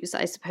produce,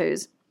 I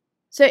suppose.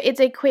 So it's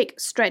a quick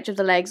stretch of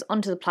the legs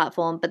onto the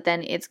platform, but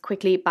then it's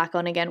quickly back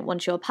on again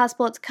once your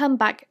passports come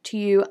back to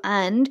you,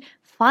 and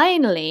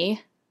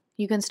finally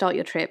you can start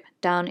your trip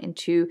down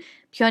into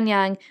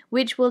Pyongyang,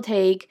 which will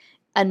take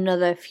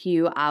another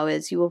few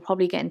hours. You will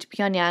probably get into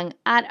Pyongyang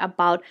at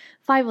about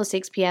 5 or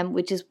 6 p.m.,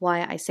 which is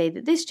why I say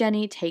that this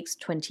journey takes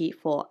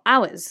 24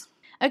 hours.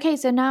 Okay,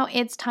 so now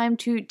it's time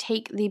to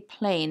take the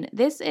plane.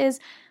 This is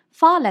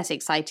far less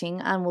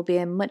exciting and will be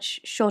a much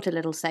shorter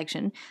little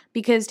section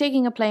because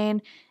taking a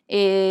plane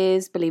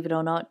is, believe it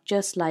or not,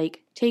 just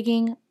like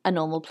taking a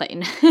normal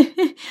plane.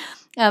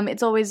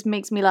 It always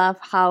makes me laugh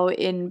how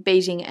in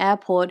Beijing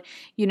airport,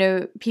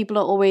 people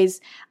are always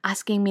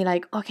asking me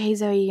like, okay,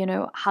 Zoe,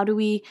 how do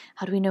we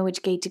know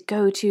which gate to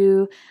go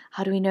to?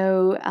 How do we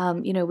know,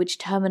 which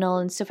terminal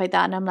and stuff like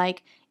that? And I'm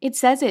like, it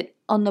says it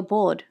on the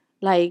board.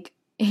 Like,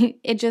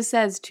 it just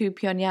says to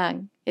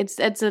Pyongyang.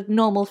 It's a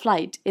normal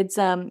flight. It's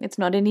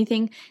not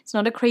anything. It's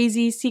not a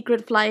crazy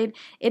secret flight.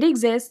 It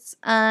exists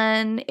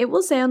and it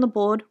will say on the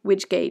board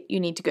which gate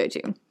you need to go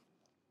to.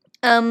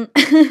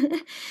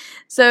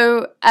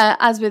 So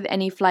as with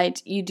any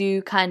flight, you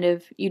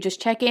just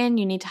check in,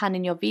 you need to hand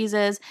in your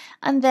visas,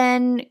 and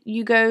then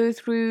you go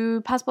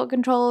through passport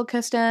control,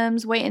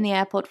 customs, wait in the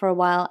airport for a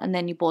while, and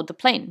then you board the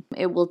plane.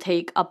 It will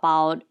take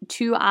about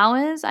 2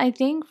 hours, I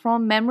think,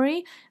 from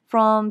memory,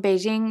 from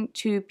Beijing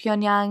to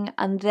Pyongyang,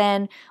 and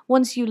then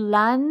once you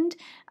land,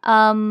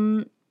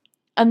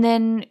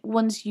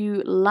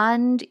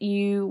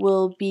 you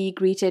will be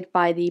greeted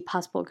by the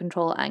passport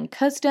control and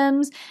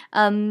customs.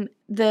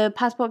 The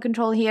passport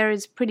control here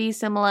is pretty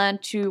similar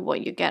to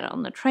what you get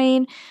on the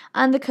train,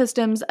 and the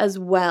customs as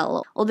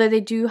well. Although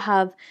they do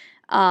have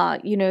are,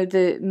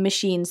 the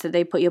machines that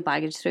they put your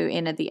baggage through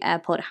in at the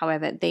airport.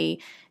 However, they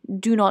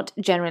do not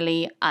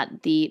generally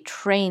at the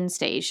train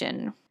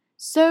station.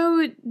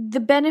 So the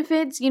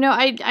benefits,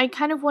 I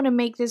kind of want to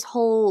make this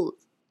whole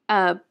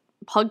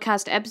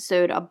podcast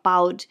episode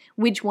about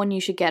which one you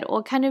should get,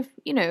 or kind of,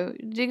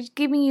 just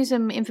giving you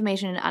some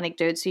information and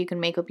anecdotes so you can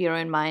make up your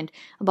own mind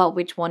about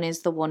which one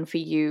is the one for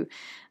you.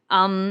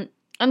 And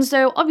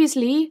so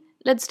obviously,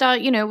 let's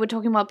start, we're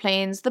talking about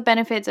planes, the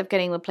benefits of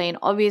getting the plane.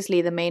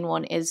 Obviously, the main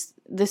one is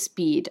the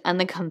speed and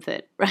the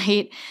comfort,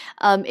 right?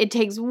 It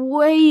takes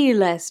way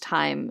less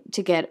time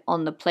to get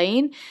on the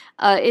plane.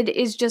 It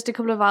is just a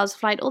couple of hours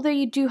flight, although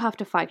you do have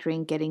to factor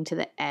in getting to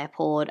the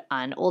airport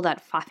and all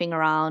that faffing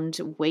around,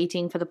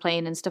 waiting for the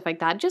plane and stuff like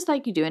that, just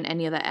like you do in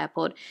any other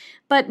airport.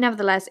 But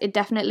nevertheless, it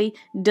definitely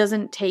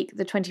doesn't take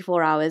the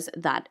 24 hours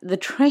that the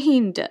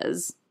train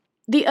does.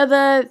 The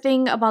other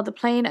thing about the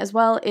plane as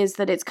well is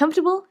that it's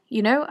comfortable,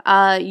 you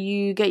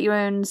get your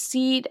own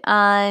seat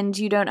and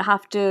you don't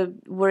have to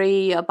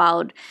worry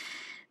about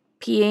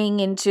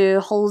peeing into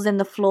holes in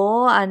the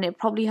floor, and it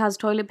probably has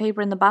toilet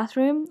paper in the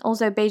bathroom.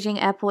 Also,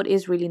 Beijing Airport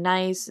is really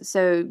nice,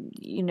 so,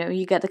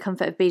 you get the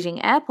comfort of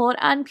Beijing Airport,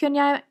 and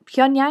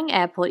Pyongyang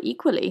Airport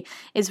equally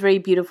is very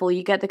beautiful.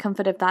 You get the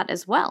comfort of that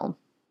as well.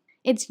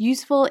 It's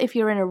useful if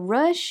you're in a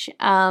rush,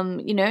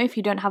 if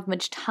you don't have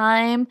much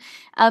time.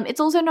 It's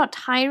also not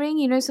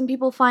tiring. Some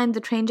people find the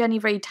train journey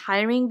very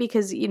tiring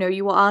because,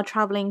 you are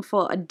traveling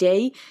for a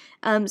day.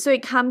 So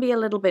it can be a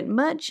little bit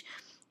much.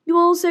 You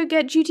also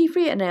get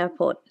duty-free at an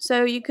airport.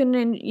 So you can,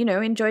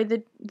 enjoy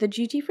the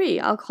duty-free.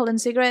 Alcohol and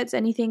cigarettes,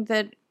 anything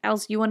that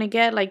else you want to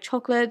get, like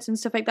chocolates and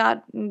stuff like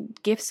that,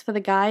 gifts for the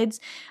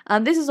guides.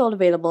 This is all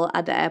available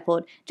at the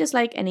airport, just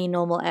like any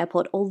normal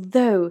airport,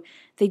 although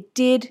they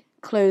did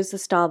close the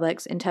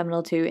Starbucks in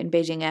Terminal 2 in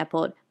Beijing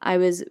Airport. I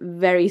was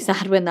very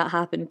sad when that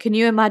happened. Can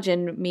you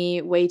imagine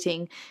me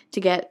waiting to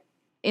get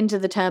into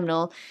the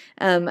terminal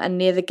and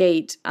near the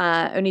gate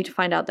only to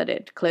find out that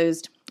it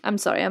closed? I'm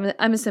sorry,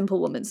 I'm a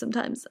simple woman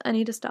sometimes. I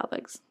need a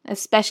Starbucks,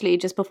 especially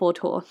just before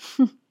tour.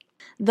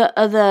 The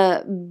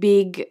other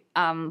big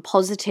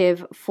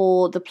positive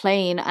for the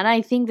plane, and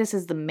I think this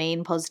is the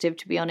main positive,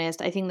 to be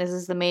honest, I think this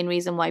is the main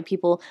reason why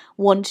people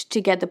want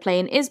to get the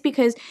plane, is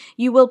because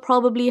you will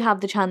probably have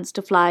the chance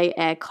to fly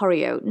Air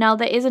Koryo. Now,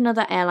 there is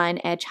another airline,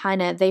 Air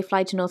China. They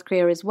fly to North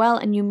Korea as well,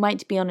 and you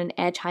might be on an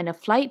Air China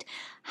flight.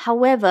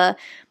 However,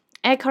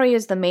 Air Koryo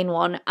is the main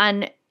one,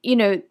 and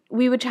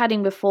we were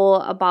chatting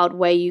before about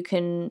where you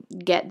can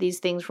get these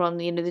things from,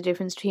 the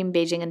difference between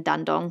Beijing and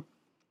Dandong.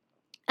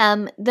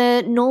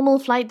 The normal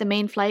flight, the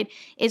main flight,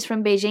 is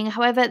from Beijing.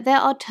 However, there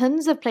are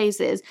tons of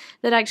places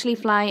that actually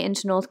fly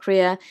into North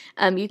Korea.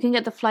 You can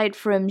get the flight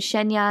from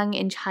Shenyang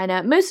in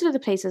China. Most of the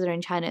places are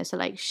in China, so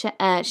like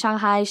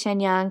Shanghai,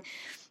 Shenyang,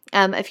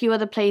 a few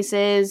other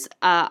places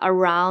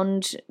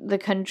around the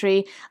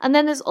country, and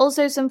then there's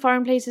also some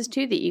foreign places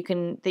too that you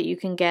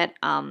can get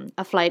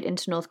a flight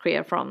into North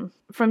Korea from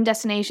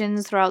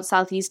destinations throughout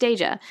Southeast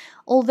Asia.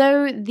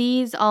 Although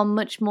these are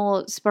much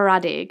more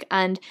sporadic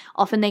and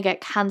often they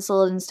get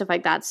cancelled and stuff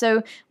like that,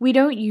 so we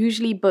don't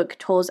usually book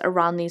tours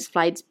around these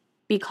flights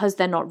because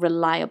they're not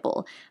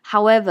reliable.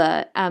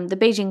 However, the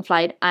Beijing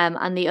flight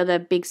and the other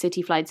big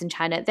city flights in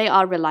China, they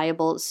are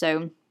reliable,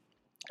 so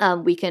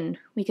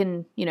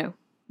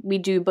we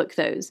do book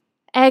those.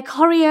 Air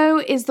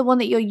Koryo is the one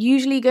that you're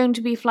usually going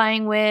to be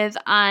flying with,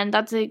 and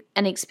that's an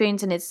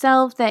experience in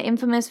itself. They're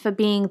infamous for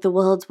being the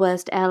world's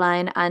worst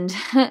airline, and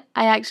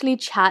I actually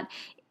chat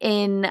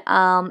in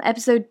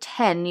episode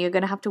 10. You're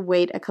going to have to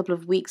wait a couple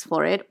of weeks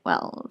for it.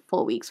 Well,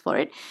 4 weeks for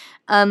it.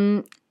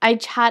 I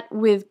chat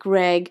with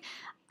Greg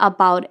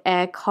about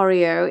Air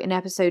Koryo in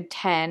episode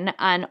 10,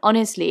 and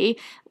honestly,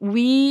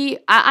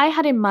 I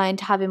had in mind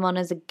to have him on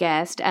as a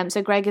guest.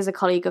 So Greg is a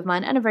colleague of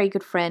mine and a very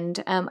good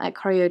friend at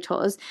Koryo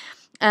Tours,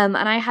 and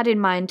I had in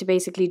mind to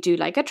basically do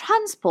like a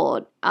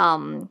transport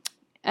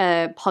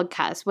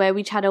podcast where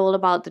we chat all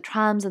about the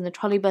trams and the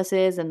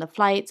trolleybuses and the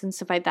flights and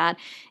stuff like that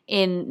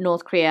in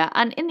North Korea.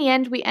 And in the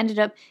end, we ended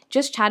up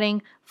just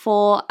chatting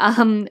for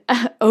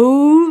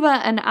over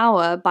an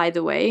hour, by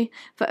the way,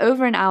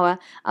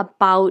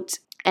 about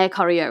Air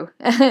Koryo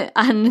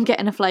and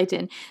getting a flight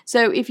in.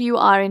 So if you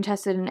are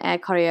interested in Air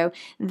Koryo,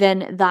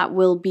 then that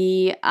will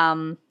be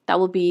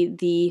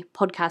the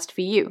podcast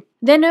for you.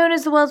 They're known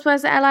as the world's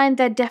worst airline.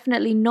 They're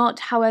definitely not.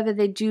 However,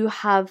 they do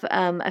have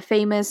a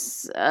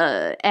famous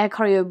Air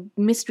Koryo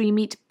mystery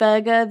meat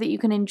burger that you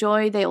can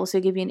enjoy. They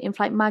also give you an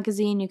in-flight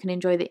magazine. You can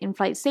enjoy the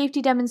in-flight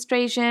safety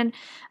demonstration.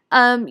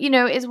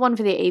 It's one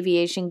for the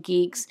aviation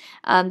geeks.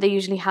 They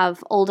usually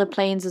have older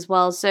planes as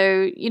well.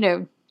 So,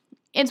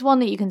 it's one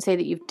that you can say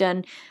that you've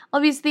done.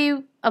 Obviously,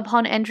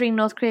 upon entering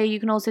North Korea, you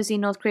can also see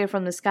North Korea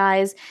from the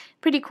skies.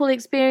 Pretty cool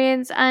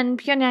experience, and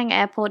Pyongyang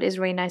Airport is a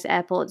very nice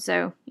airport,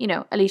 so,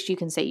 at least you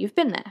can say you've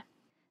been there.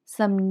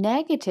 Some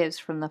negatives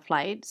from the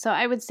flight. So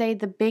I would say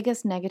the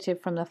biggest negative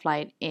from the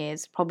flight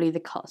is probably the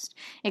cost.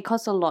 It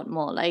costs a lot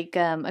more, like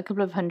a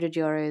couple of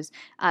 €100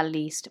 at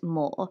least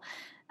more.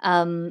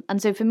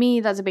 And so for me,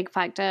 that's a big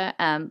factor.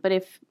 But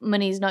if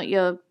money is not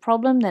your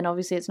problem, then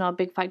obviously it's not a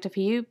big factor for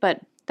you.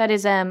 But that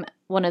is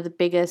one of the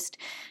biggest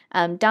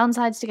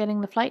downsides to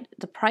getting the flight,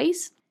 the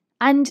price.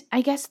 And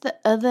I guess the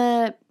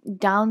other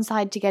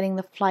downside to getting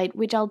the flight,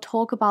 which I'll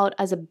talk about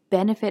as a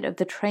benefit of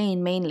the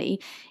train mainly,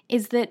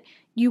 is that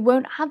you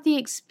won't have the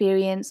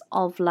experience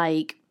of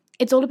like,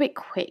 it's all a bit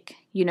quick.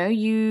 You know,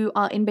 you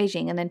are in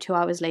Beijing and then 2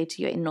 hours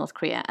later you're in North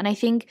Korea. And I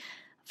think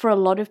for a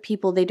lot of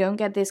people, they don't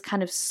get this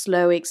kind of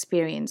slow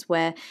experience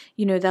where,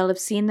 you know, they'll have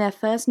seen their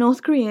first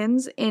North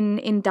Koreans in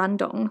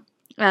Dandong.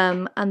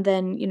 And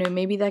then, you know,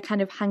 maybe they're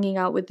kind of hanging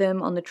out with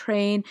them on the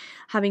train,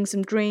 having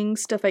some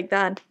drinks, stuff like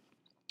that.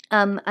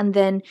 And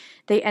then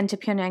they enter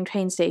Pyongyang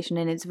train station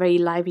and it's a very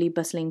lively,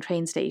 bustling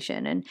train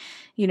station. And,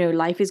 you know,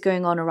 life is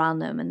going on around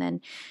them. And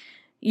then,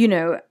 you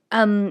know,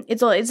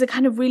 it's a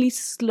kind of really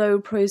slow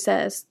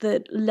process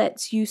that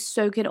lets you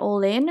soak it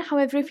all in.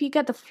 However, if you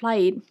get the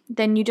flight,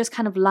 then you just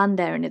kind of land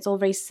there and it's all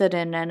very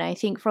sudden. And I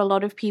think for a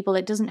lot of people,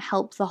 it doesn't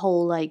help the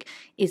whole, like,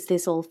 is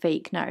this all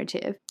fake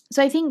narrative?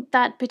 So I think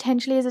that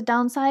potentially is a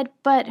downside,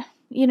 but,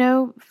 you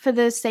know, for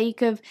the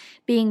sake of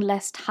being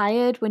less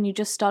tired when you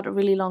just start a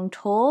really long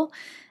tour,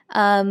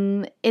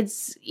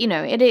 it's, you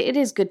know, it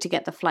is good to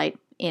get the flight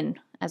in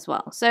as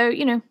well. So,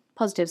 you know,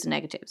 positives and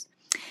negatives.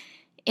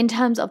 In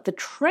terms of the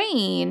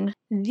train,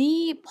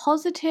 the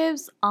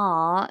positives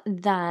are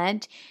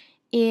that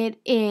it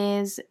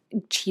is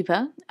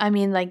cheaper. I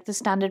mean, like the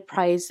standard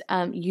price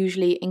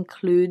usually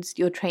includes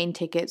your train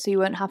ticket, so you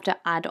won't have to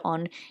add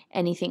on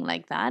anything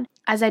like that.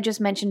 As I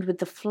just mentioned with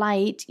the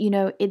flight, you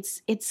know,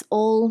 it's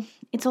all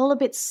a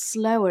bit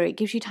slower. It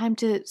gives you time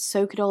to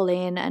soak it all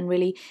in and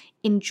really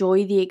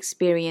enjoy the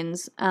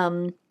experience.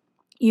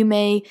 You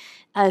may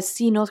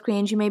see North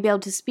Koreans, you may be able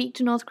to speak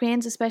to North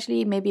Koreans,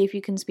 especially maybe if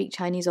you can speak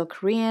Chinese or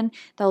Korean.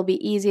 That'll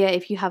be easier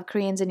if you have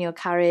Koreans in your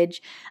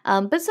carriage.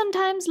 But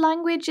sometimes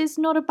language is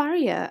not a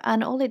barrier,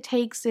 and all it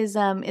takes is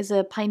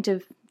a pint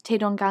of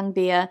Taedonggang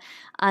beer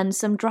and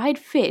some dried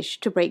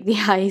fish to break the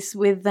ice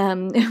with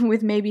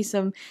maybe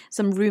some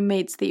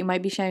roommates that you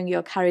might be sharing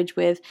your carriage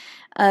with.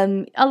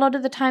 A lot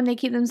of the time they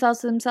keep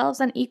themselves to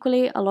themselves, and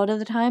equally a lot of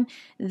the time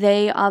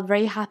they are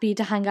very happy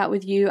to hang out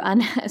with you,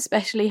 and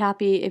especially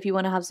happy if you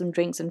want to have some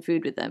drinks and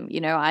food with them. You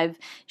know, I've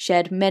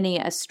shared many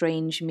a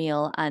strange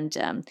meal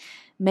and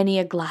many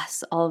a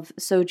glass of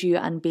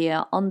soju and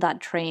beer on that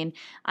train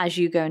as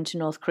you go into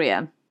North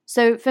Korea.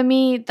 So for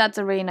me, that's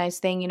a really nice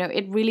thing. You know,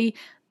 it really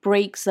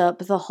breaks up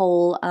the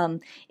whole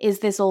is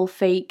this all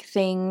fake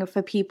thing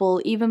for people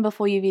even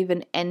before you've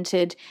even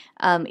entered,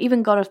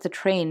 even got off the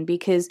train,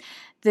 because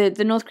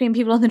the North Korean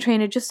people on the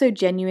train are just so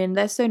genuine.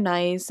 They're so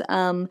nice,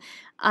 and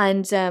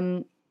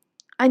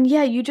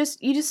yeah, you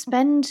just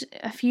spend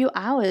a few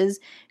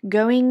hours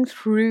going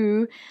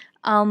through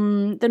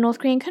the North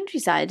Korean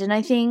countryside, and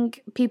I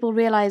think people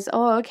realize,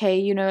 oh, okay,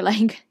 you know,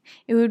 like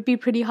it would be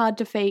pretty hard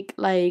to fake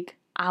like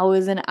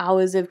hours and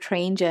hours of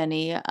train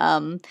journey.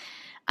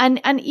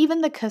 And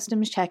even the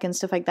customs check and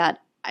stuff like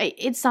that,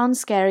 it sounds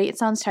scary. It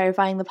sounds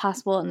terrifying, the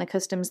passport and the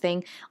customs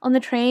thing. On the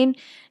train,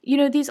 you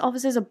know, these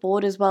officers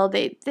aboard as well,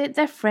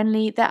 they're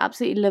friendly. They're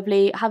absolutely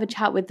lovely. Have a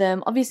chat with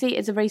them. Obviously,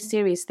 it's a very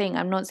serious thing.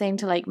 I'm not saying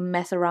to like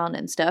mess around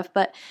and stuff,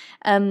 but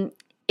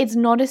it's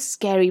not a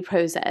scary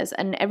process,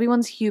 and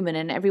everyone's human,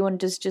 and everyone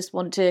does just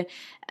want to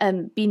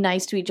be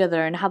nice to each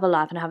other and have a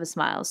laugh and have a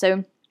smile.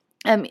 So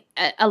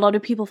a lot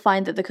of people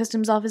find that the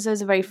customs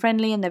officers are very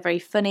friendly and they're very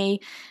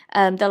funny.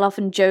 They'll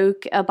often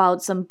joke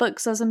about some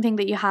books or something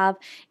that you have.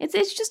 It's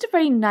just a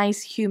very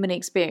nice human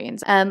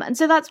experience. And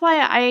so that's why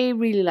I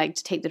really like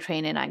to take the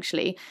train in,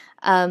 actually.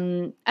 I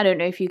don't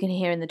know if you can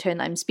hear in the tone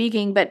that I'm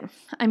speaking, but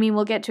I mean,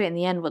 we'll get to it in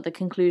the end what the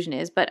conclusion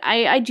is. But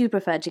I do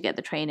prefer to get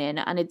the train in,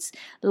 and it's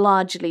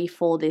largely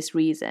for this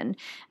reason.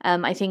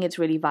 I think it's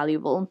really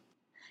valuable.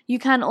 You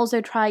can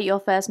also try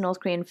your first North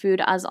Korean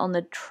food as on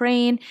the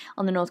train.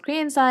 On the North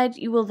Korean side,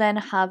 you will then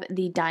have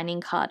the dining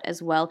cart as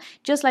well.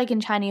 Just like in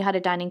China, you had a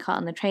dining cart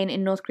on the train.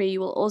 In North Korea, you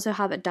will also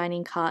have a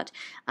dining cart,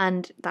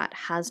 and that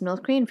has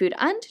North Korean food.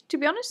 And to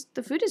be honest,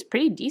 the food is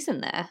pretty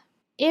decent there.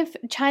 If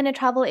China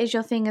travel is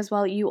your thing as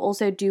well, you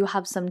also do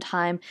have some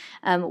time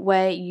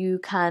where you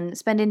can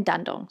spend in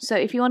Dandong. So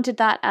if you wanted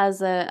that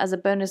as a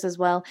bonus as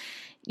well,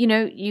 you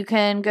know, you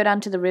can go down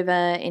to the river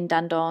in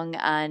Dandong,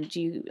 and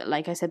you,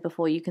 like I said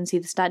before, you can see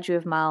the statue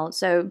of Mao.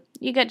 So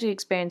you get to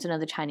experience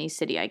another Chinese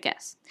city, I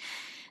guess.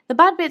 The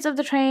bad bits of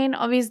the train,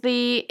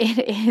 obviously,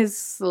 it is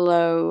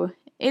slow.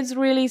 It's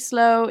really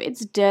slow.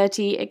 It's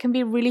dirty. It can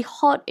be really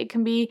hot. It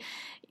can be,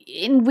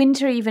 in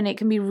winter even, it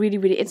can be really,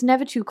 really, it's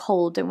never too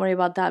cold, don't worry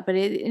about that, but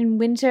in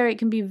winter it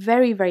can be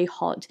very, very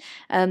hot,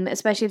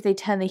 especially if they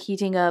turn the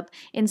heating up.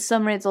 In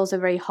summer it's also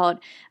very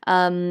hot.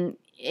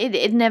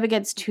 It never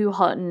gets too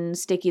hot and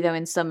sticky though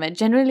in summer.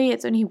 Generally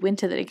it's only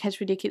winter that it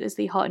gets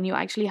ridiculously hot, and you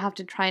actually have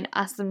to try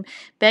and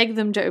beg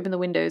them to open the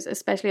windows,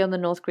 especially on the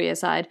North Korea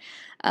side.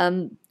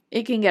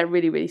 It can get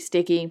really, really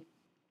sticky.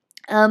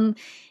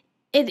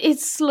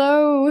 It's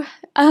slow.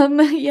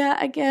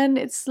 Yeah, again,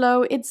 it's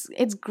slow. It's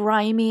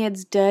grimy.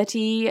 It's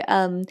dirty.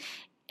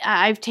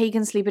 I've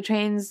taken sleeper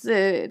trains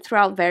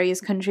throughout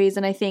various countries,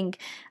 and I think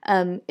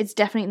it's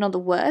definitely not the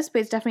worst, but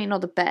it's definitely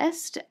not the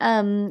best.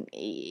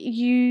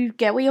 You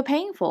get what you're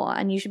paying for,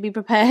 and you should be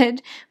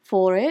prepared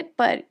for it.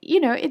 But,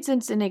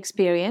 it's an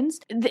experience.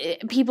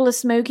 People are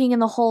smoking in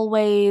the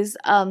hallways.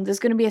 There's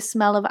going to be a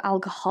smell of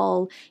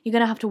alcohol. You're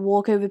going to have to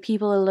walk over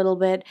people a little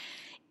bit.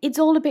 It's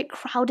all a bit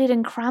crowded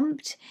and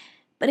cramped.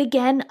 But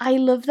again, I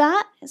love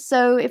that.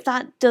 So if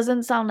that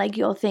doesn't sound like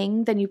your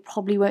thing, then you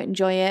probably won't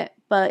enjoy it.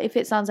 But if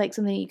it sounds like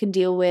something you can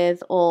deal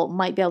with or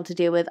might be able to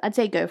deal with, I'd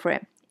say go for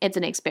it. It's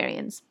an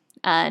experience,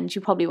 and you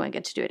probably won't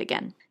get to do it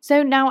again.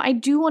 So now I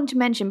do want to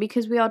mention,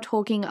 because we are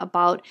talking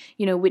about,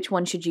 which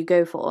one should you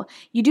go for,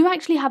 you do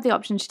actually have the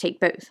option to take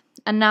both.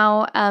 And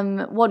now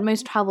what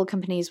most travel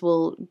companies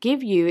will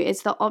give you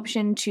is the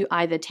option to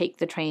either take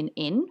the train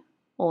in,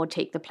 or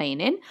take the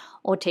plane in,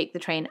 or take the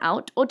train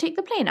out, or take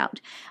the plane out.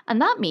 And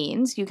that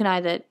means you can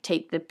either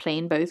take the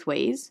plane both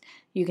ways,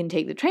 you can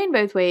take the train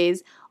both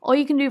ways, or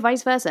you can do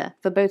vice versa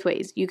for both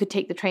ways. You could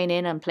take the train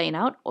in and plane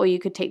out, or you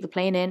could take the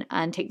plane in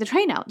and take the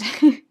train out.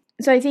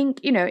 So I think,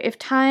 if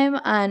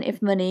time and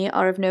if money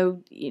are of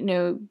no,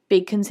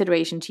 big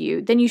consideration to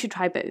you, then you should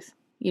try both.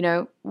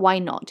 Why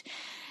not?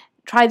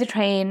 Try the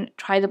train,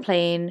 try the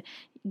plane,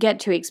 get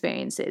two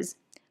experiences.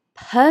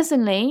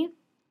 Personally,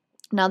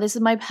 now this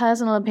is my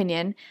personal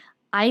opinion,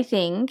 I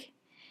think,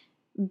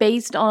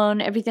 based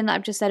on everything that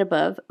I've just said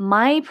above,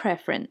 my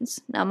preference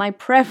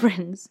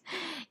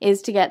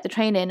is to get the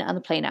train in and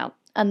the plane out.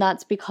 And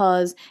that's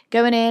because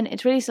going in,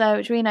 it's really slow,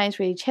 it's really nice,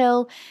 really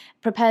chill,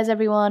 prepares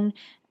everyone,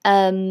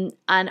 and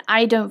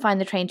I don't find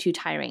the train too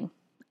tiring.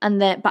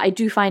 But I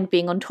do find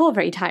being on tour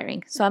very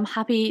tiring. So I'm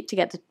happy to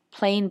get the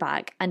plane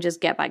back and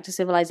just get back to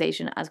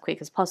civilization as quick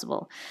as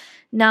possible.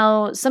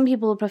 Now, some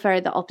people prefer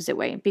it the opposite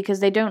way because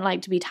they don't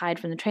like to be tired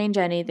from the train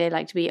journey. They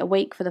like to be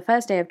awake for the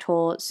first day of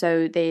tour,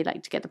 so they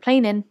like to get the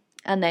plane in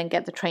and then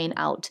get the train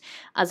out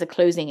as a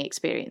closing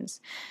experience.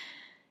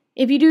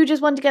 If you do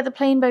just want to get the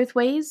plane both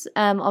ways,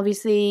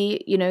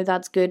 obviously,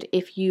 that's good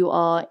if you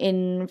are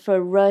in for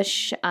a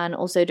rush and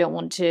also don't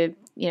want to,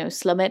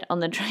 slum it on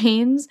the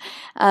trains.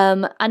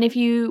 And if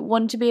you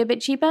want to be a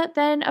bit cheaper,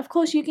 then of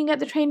course you can get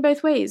the train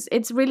both ways.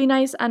 It's really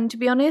nice, and to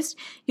be honest,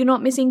 you're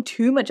not missing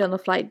too much on the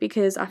flight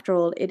because after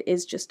all, it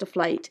is just a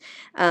flight.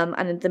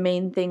 And the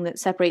main thing that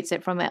separates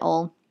it from it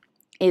all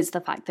is the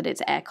fact that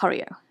it's air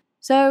choreo.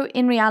 So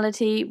in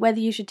reality, whether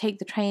you should take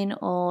the train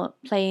or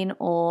plane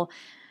or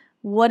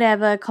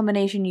whatever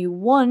combination you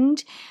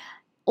want,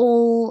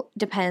 all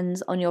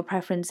depends on your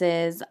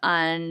preferences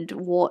and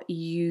what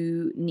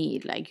you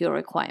need, like your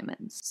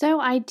requirements.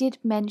 So I did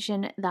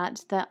mention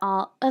that there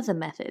are other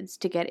methods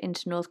to get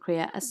into North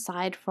Korea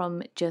aside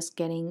from just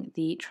getting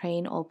the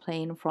train or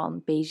plane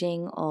from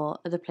Beijing or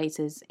other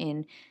places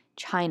in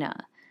China,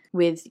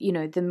 with,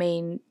 the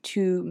main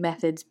two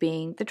methods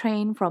being the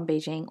train from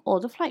Beijing or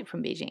the flight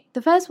from Beijing.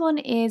 The first one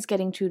is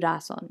getting to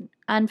Rason,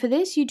 and for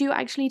this you do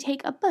actually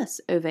take a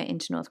bus over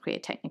into North Korea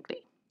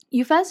technically.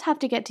 You first have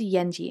to get to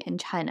Yanji in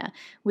China,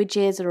 which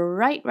is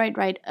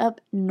right up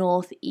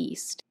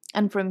northeast.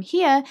 And from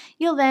here,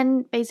 you'll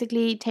then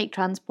basically take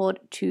transport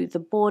to the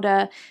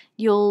border.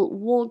 You'll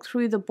walk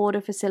through the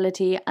border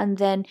facility, and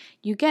then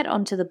you get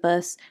onto the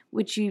bus,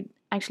 which you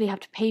actually have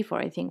to pay for,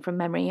 I think, from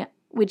memory,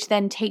 which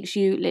then takes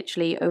you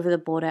literally over the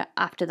border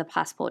after the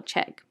passport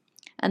check.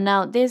 And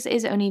now this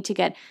is only to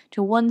get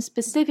to one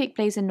specific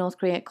place in North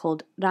Korea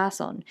called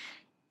Rason,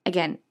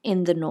 again,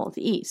 in the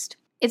northeast.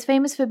 It's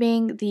famous for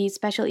being the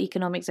special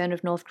economic zone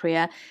of North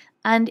Korea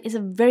and is a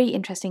very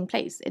interesting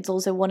place. It's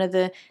also one of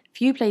the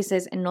few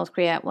places in North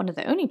Korea, one of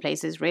the only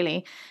places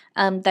really,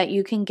 that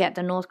you can get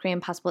the North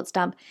Korean passport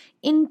stamp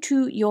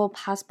into your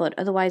passport.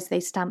 Otherwise, they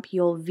stamp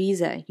your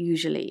visa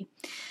usually.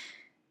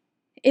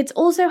 It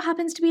also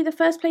happens to be the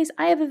first place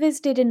I ever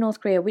visited in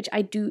North Korea, which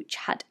I do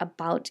chat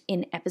about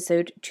in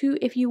episode 2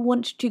 if you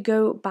want to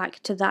go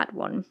back to that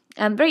one.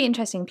 Very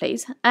interesting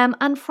place.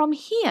 And from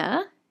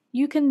here,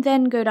 you can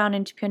then go down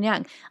into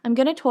Pyongyang. I'm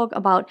going to talk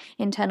about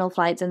internal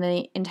flights and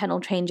the internal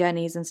train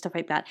journeys and stuff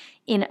like that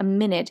in a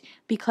minute,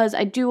 because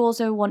I do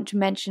also want to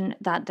mention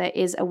that there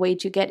is a way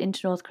to get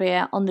into North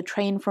Korea on the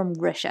train from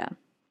Russia.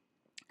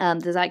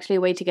 There's actually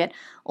a way to get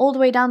all the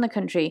way down the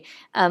country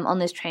on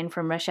this train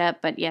from Russia.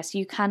 But yes,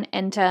 you can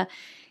enter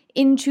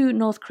into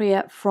North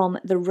Korea from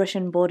the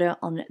Russian border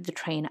on the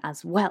train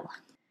as well.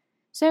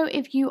 So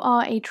if you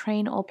are a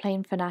train or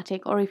plane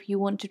fanatic, or if you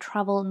want to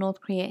travel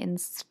North Korea in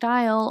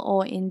style,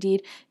 or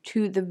indeed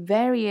to the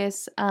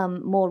various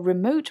more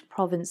remote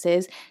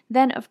provinces,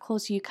 then of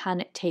course you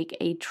can take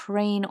a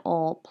train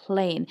or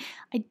plane.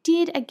 I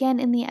did, again,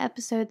 in the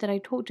episode that I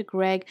talked to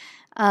Greg,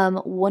 I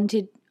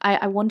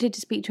wanted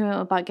to speak to him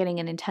about getting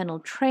an internal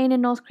train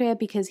in North Korea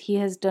because he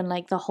has done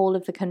like the whole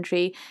of the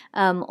country.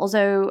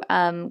 Also,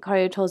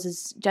 Koryo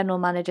Tours' general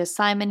manager,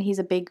 Simon, he's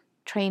a big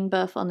train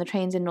buff on the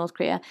trains in North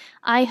Korea.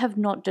 I have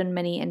not done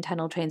many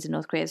internal trains in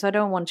North Korea, so I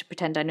don't want to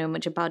pretend I know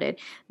much about it.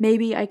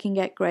 Maybe I can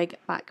get Greg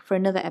back for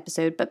another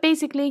episode. But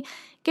basically,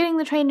 getting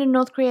the train in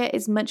North Korea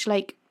is much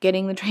like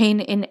getting the train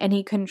in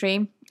any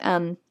country.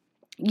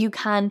 You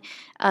can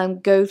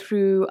go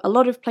through a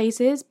lot of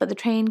places, but the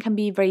train can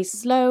be very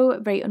slow,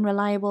 very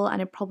unreliable,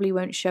 and it probably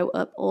won't show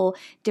up or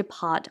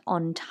depart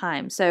on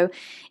time. So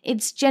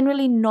it's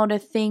generally not a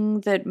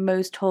thing that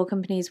most tour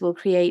companies will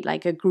create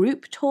like a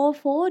group tour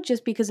for,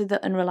 just because of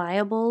the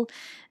unreliable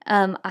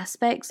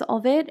aspects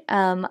of it,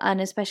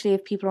 and especially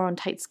if people are on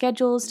tight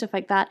schedules, stuff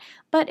like that.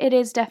 But it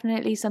is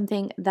definitely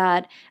something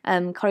that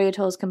Koryo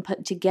Tours can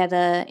put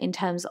together in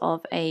terms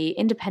of a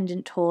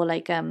independent tour,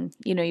 like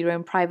your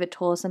own private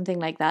tour, something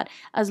like that,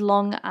 as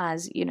long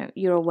as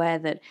you're aware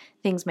that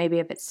things may be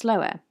a bit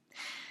slower.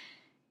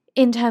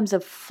 In terms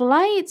of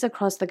flights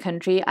across the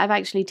country, I've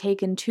actually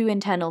taken 2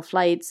 internal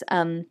flights,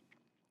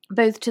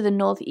 both to the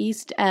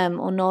northeast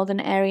or northern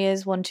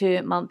areas, one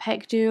to Mount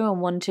Paektu and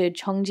one to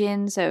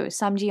Chongjin, so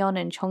Samjiyon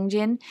and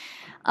Chongjin.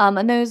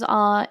 And those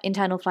are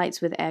internal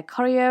flights with Air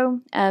Koryo.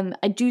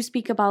 I do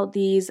speak about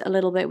these a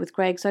little bit with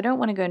Greg, so I don't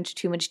want to go into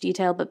too much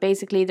detail, but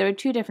basically there are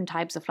 2 different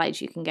types of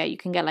flights you can get. You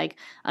can get like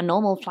a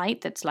normal flight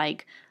that's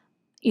like,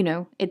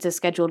 it's a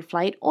scheduled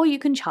flight, or you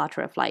can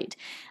charter a flight.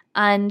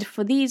 And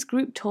for these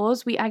group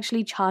tours, we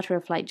actually charter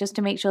a flight just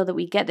to make sure that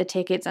we get the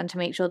tickets and to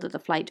make sure that the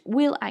flight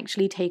will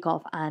actually take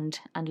off and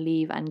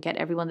leave and get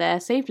everyone there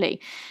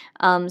safely.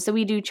 So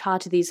we do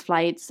charter these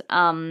flights,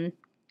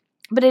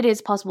 but it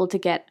is possible to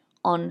get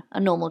on a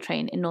normal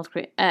train in North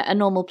Korea, a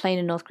normal plane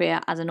in North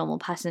Korea as a normal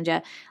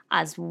passenger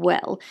as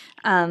well.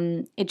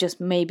 It just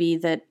may be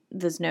that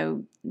there's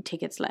no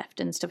tickets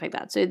left and stuff like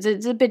that. So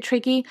it's a bit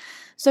tricky.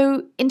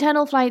 So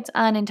internal flights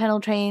and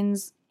internal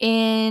trains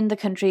in the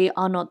country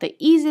are not the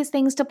easiest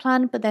things to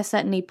plan, but they're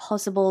certainly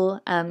possible,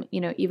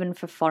 even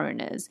for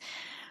foreigners.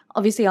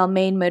 Obviously, our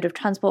main mode of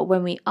transport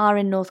when we are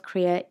in North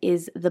Korea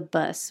is the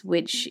bus,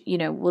 which,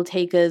 will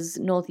take us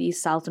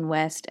northeast, south, and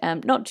west.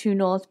 Not too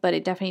north, but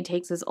it definitely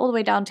takes us all the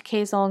way down to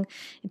Kaesong.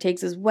 It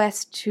takes us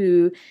west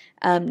to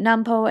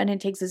Nampo, and it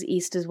takes us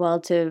east as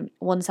well to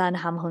Wonsan,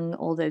 Hamhung,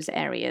 all those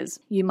areas.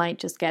 You might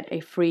just get a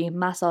free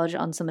massage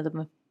on some of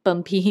the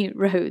bumpy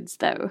roads,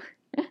 though.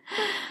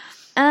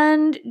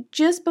 And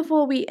just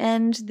before we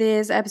end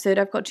this episode,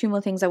 I've got 2 more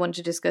things I want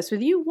to discuss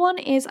with you. One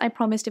is, I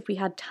promised if we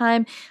had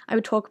time, I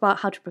would talk about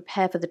how to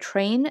prepare for the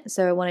train.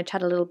 So I want to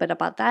chat a little bit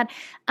about that.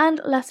 And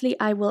lastly,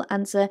 I will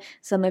answer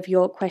some of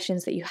your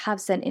questions that you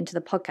have sent into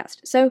the podcast.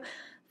 So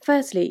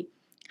firstly,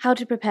 how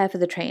to prepare for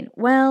the train.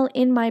 Well,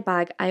 in my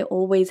bag, I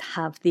always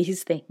have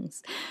these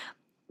things.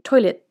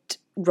 Toilet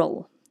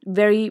roll.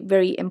 Very,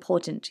 very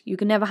important. You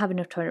can never have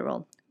enough toilet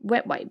roll.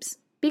 Wet wipes,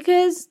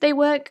 because they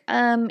work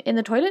in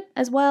the toilet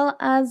as well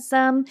as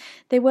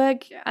they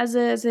work as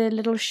a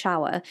little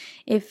shower.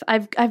 If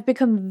I've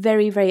become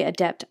very, very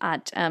adept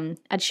at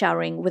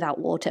showering without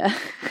water.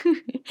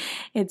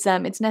 It's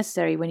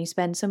necessary when you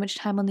spend so much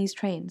time on these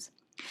trains.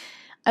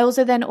 I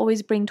also then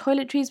always bring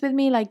toiletries with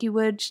me, like you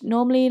would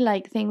normally,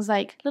 like things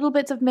like little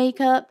bits of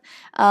makeup.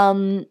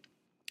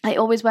 I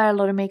always wear a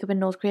lot of makeup in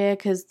North Korea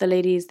because the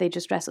ladies, they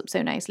just dress up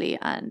so nicely,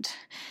 and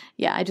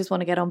yeah, I just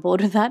want to get on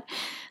board with that.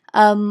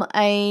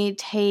 I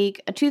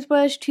take a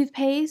toothbrush,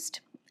 toothpaste.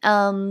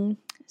 Some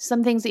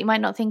things that you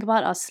might not think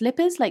about are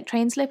slippers, like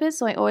train slippers.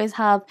 So I always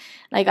have,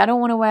 I don't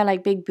want to wear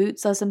like big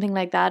boots or something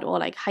like that, or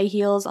like high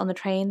heels on the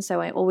train.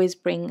 So I always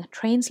bring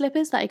train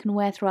slippers that I can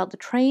wear throughout the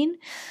train.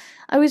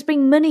 I always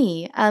bring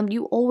money.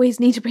 You always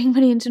need to bring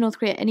money into North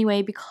Korea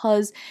anyway,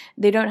 because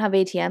they don't have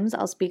ATMs.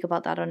 I'll speak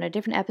about that on a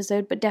different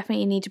episode, but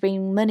definitely need to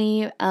bring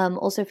money.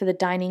 Also for the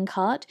dining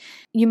cart.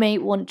 You may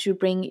want to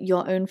bring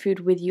your own food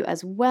with you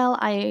as well.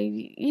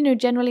 I,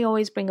 generally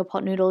always bring a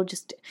pot noodle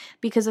just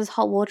because there's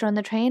hot water on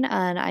the train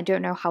and I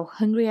don't know how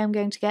hungry I'm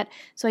going to get.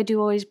 So I do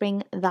always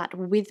bring that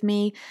with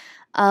me.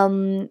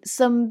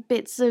 Some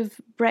bits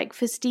of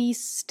breakfasty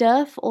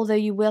stuff, although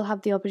you will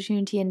have the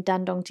opportunity in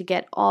Dandong to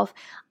get off.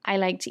 I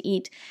like to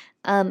eat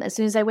as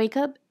soon as I wake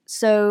up.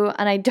 So,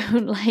 and I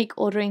don't like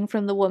ordering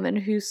from the woman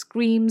who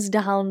screams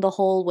down the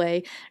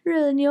hallway,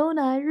 热牛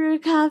奶, 热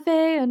咖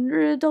啡, and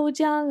热豆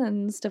浆,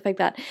 and stuff like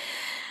that.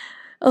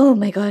 Oh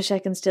my gosh, I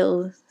can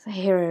still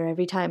hear her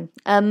every time.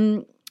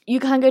 You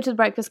can go to the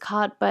breakfast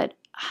cart, but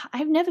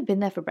I've never been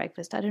there for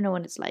breakfast. I don't know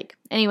what it's like.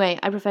 Anyway,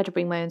 I prefer to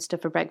bring my own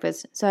stuff for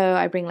breakfast. So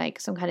I bring like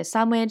some kind of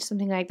sandwich,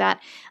 something like that.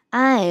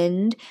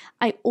 And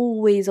I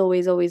always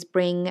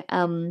bring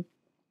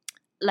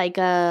like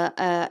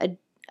a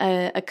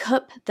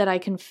cup that I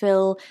can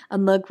fill a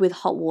mug with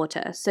hot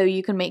water. So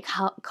you can make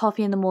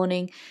coffee in the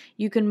morning,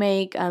 you can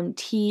make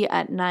tea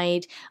at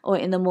night, or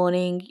in the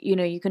morning,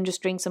 you can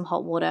just drink some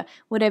hot water,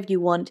 whatever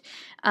you want.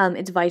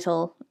 It's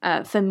vital,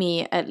 for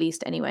me at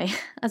least anyway.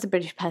 As a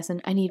British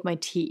person, I need my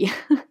tea.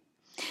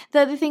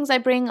 The other things I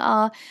bring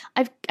are,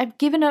 I've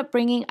given up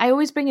bringing, I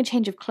always bring a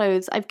change of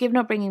clothes. I've given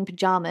up bringing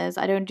pajamas.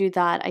 I don't do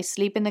that. I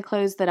sleep in the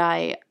clothes that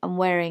I am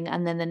wearing,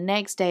 and then the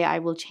next day I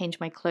will change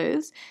my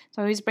clothes.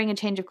 So I always bring a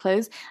change of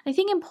clothes. I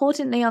think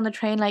importantly on the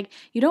train,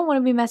 you don't want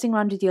to be messing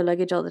around with your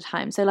luggage all the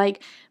time. So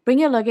bring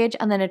your luggage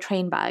and then a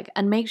train bag,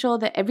 and make sure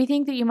that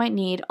everything that you might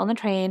need on the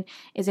train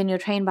is in your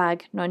train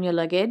bag, not in your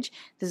luggage.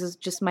 This is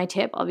just my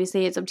tip.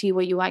 Obviously, it's up to you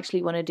what you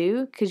actually want to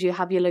do, because you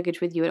have your luggage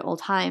with you at all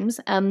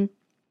times.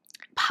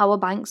 Power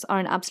banks are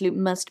an absolute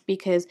must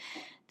because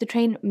the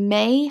train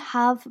may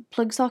have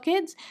plug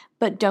sockets,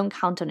 but don't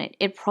count on it.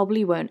 It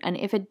probably won't. And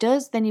if it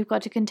does, then you've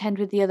got to contend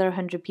with the other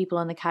 100 people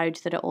on the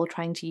carriage that are all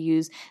trying to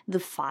use the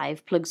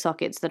 5 plug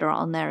sockets that are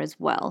on there as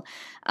well.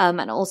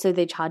 And also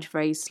they charge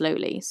very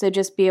slowly. So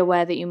just be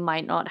aware that you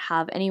might not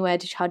have anywhere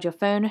to charge your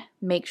phone.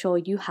 Make sure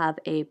you have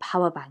a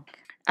power bank.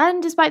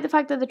 And despite the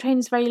fact that the train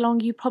is very long,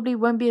 you probably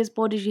won't be as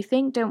bored as you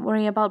think. Don't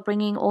worry about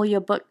bringing all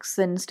your books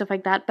and stuff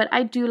like that. But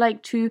I do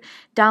like to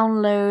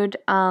download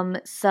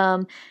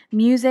some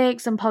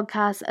music, some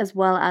podcasts, as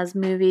well as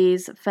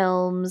movies,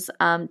 films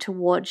to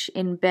watch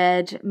in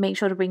bed. Make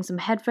sure to bring some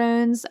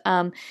headphones,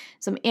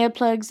 some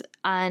earplugs,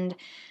 and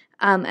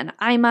an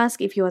eye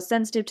mask if you are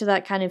sensitive to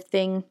that kind of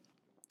thing.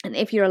 And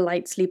if you're a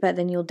light sleeper,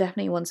 then you'll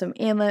definitely want some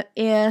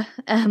earplugs,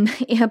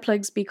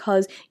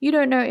 because you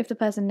don't know if the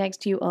person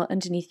next to you or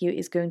underneath you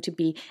is going to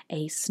be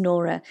a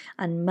snorer.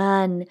 And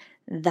man,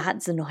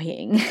 that's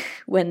annoying.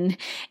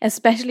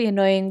 Especially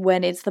annoying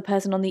when it's the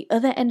person on the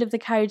other end of the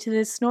carriage that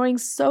is snoring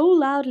so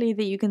loudly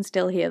that you can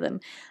still hear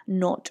them.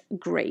 Not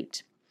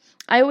great.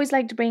 I always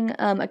like to bring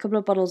a couple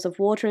of bottles of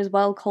water as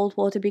well, cold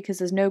water, because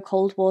there's no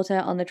cold water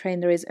on the train,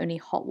 there is only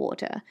hot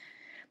water.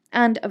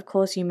 And of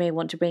course, you may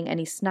want to bring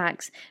any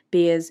snacks,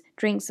 beers,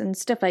 drinks, and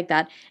stuff like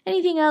that.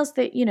 Anything else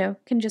that,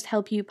 can just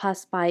help you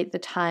pass by the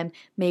time.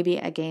 Maybe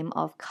a game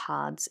of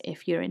cards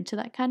if you're into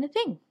that kind of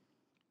thing.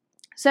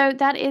 So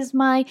that is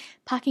my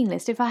packing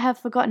list. If I have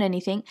forgotten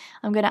anything,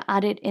 I'm going to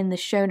add it in the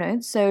show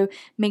notes. So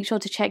make sure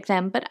to check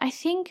them. But I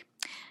think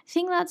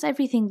that's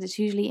everything that's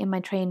usually in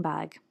my train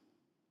bag.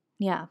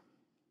 Yeah.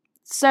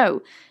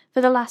 So for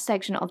the last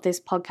section of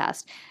this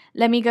podcast,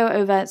 let me go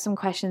over some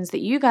questions that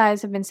you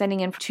guys have been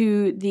sending in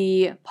to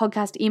the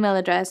podcast email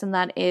address, and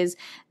that is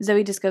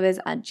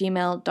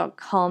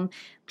zoediscovers@gmail.com.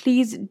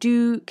 Please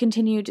do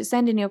continue to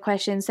send in your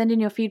questions, send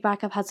in your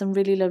feedback. I've had some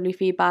really lovely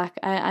feedback.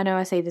 I know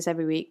I say this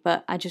every week,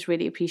 but I just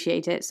really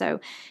appreciate it. So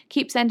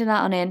keep sending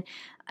that on in.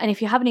 And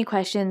if you have any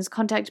questions,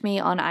 contact me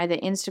on either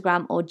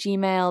Instagram or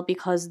Gmail,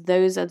 because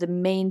those are the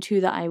main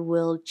two that I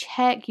will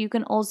check. You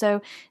can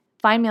also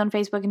find me on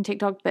Facebook and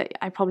TikTok, but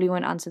I probably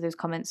won't answer those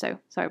comments, so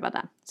sorry about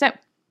that. So,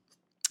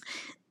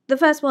 the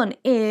first one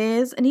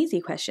is an easy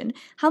question.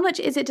 How much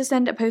is it to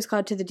send a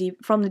postcard to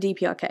from the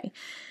DPRK?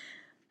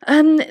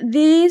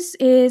 This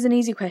is an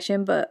easy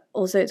question, but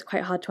also it's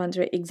quite hard to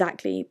answer it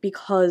exactly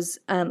because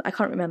I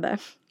can't remember.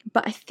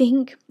 But I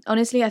think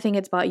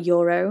it's about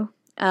 €1,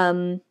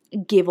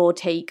 give or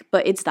take,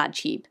 but it's that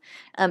cheap.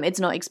 It's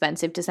not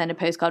expensive to send a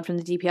postcard from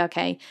the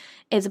DPRK.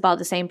 It's about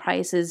the same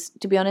price as,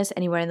 to be honest,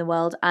 anywhere in the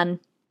world, and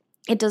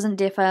it doesn't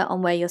differ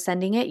on where you're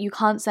sending it. You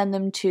can't send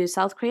them to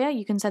South Korea.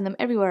 You can send them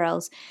everywhere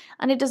else.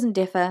 And it doesn't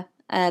differ,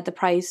 the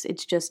price.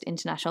 It's just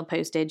international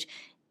postage.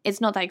 It's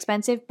not that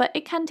expensive, but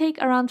it can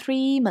take around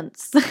 3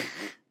 months. I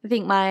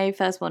think my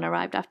first one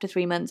arrived after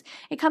 3 months.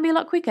 It can be a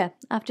lot quicker,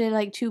 after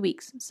like 2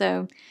 weeks.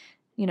 So,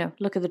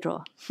 look at the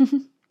draw.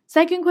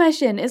 Second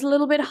question is a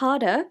little bit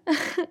harder,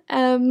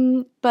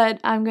 but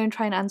I'm going to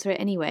try and answer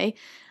it anyway,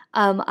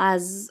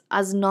 as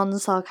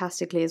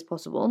non-sarcastically as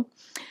possible.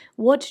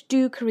 What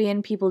do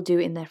Korean people do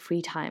in their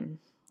free time?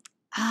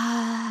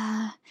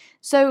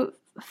 So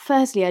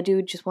firstly, I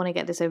do just want to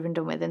get this over and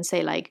done with and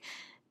say,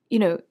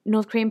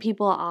 North Korean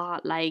people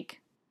are like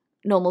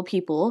normal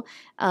people.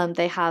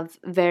 They have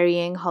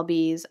varying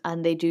hobbies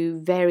and they do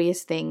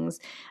various things.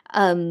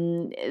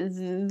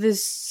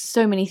 There's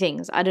so many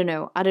things. I don't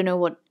know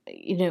what,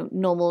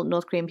 normal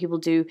North Korean people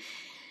do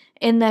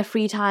in their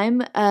free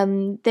time.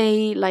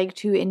 They like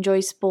to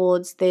enjoy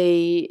sports,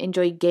 they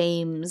enjoy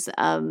games,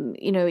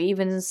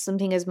 even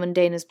something as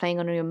mundane as playing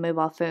on your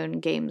mobile phone,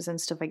 games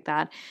and stuff like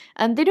that.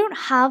 They don't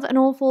have an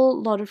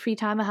awful lot of free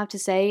time, I have to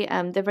say.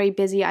 They're very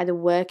busy either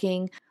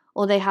working,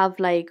 or they have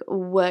like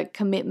work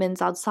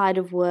commitments outside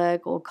of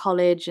work or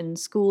college and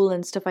school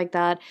and stuff like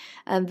that,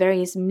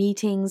 various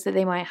meetings that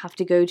they might have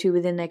to go to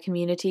within their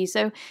community.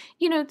 So,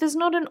 there's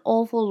not an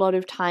awful lot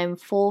of time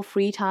for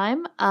free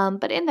time,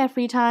 but in their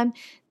free time,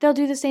 they'll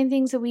do the same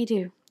things that we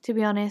do, to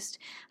be honest.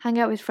 Hang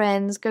out with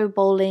friends, go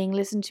bowling,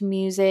 listen to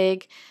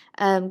music,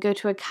 go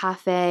to a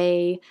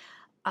cafe,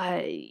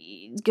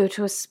 go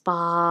to a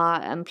spa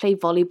and play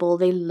volleyball.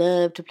 They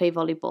love to play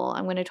volleyball.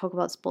 I'm going to talk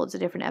about sports a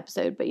different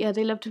episode, but yeah,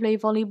 they love to play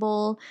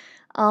volleyball.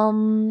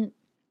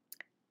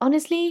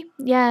 Honestly,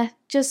 yeah,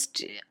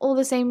 just all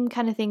the same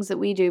kind of things that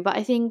we do, but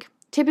I think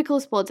typical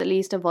sports at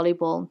least are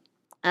volleyball.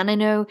 And I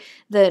know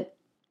that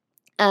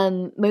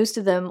most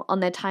of them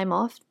on their time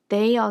off,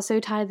 they are so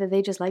tired that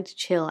they just like to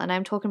chill. And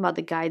I'm talking about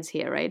the guides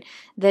here, right?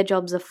 Their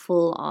jobs are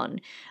full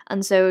on.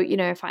 And so,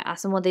 if I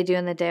ask them what they do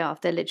on their day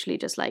off, they're literally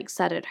just like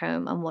sat at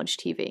home and watch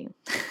TV.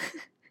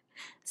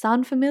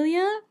 Sound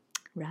familiar?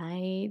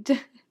 Right.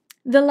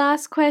 The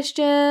last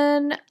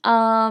question is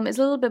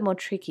a little bit more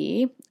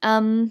tricky.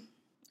 I'm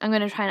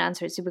going to try and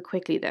answer it super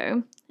quickly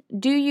though.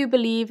 Do you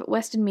believe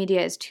Western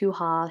media is too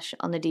harsh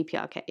on the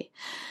DPRK?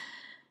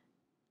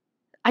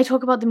 I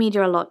talk about the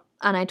media a lot,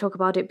 and I talk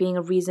about it being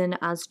a reason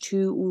as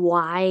to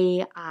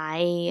why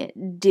I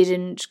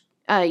didn't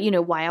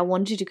why I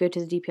wanted to go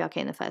to the DPRK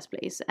in the first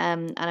place.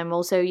 And I'm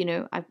also,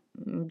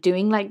 I'm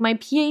doing like my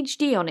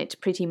PhD on it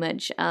pretty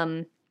much.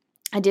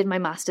 I did my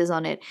master's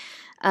on it.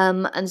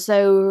 And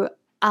so,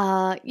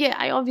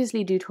 I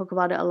obviously do talk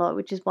about it a lot,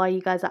 which is why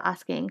you guys are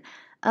asking.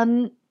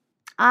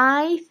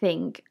 I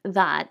think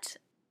that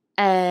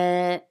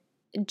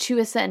to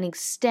a certain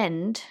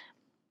extent,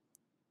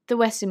 the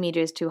Western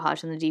media is too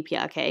harsh on the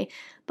DPRK.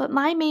 But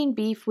my main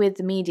beef with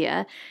the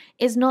media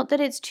is not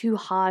that it's too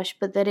harsh,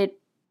 but that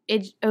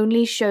it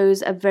only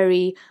shows a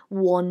very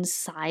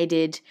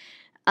one-sided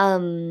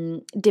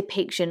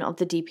depiction of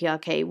the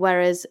DPRK,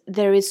 whereas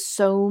there is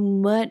so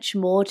much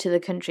more to the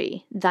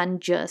country than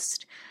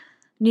just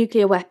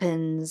nuclear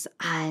weapons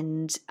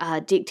and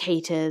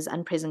dictators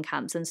and prison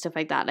camps and stuff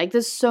like that. Like,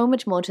 there's so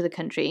much more to the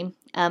country,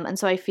 and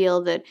so I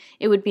feel that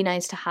it would be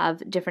nice to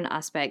have different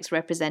aspects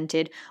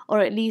represented, or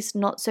at least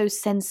not so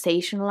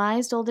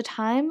sensationalized all the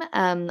time.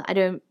 I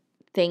don't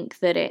think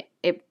that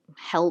it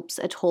helps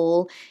at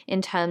all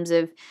in terms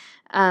of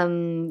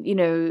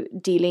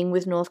dealing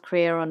with North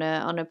Korea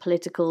on a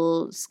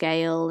political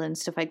scale and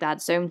stuff like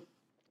that. So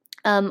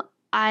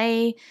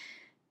I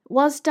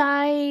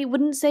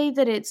wouldn't say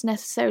that it's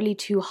necessarily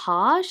too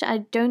harsh. I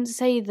don't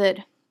say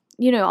that,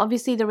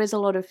 obviously there is a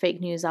lot of fake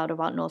news out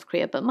about North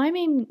Korea, but my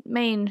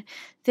main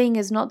thing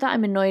is not that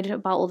I'm annoyed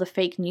about all the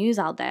fake news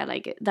out there.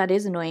 Like, that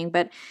is annoying,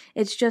 but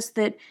it's just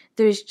that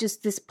there's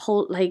just this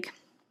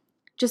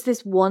just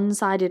this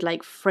one-sided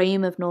like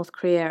frame of North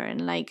Korea,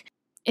 and like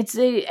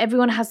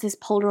everyone has this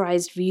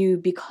polarized view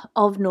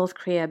of North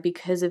Korea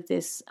because of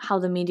this, how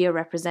the media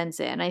represents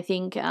it. And I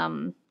think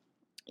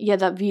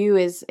that view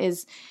is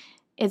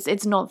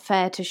it's not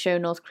fair to show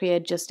North Korea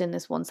just in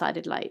this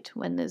one-sided light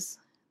when there's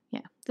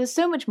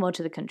so much more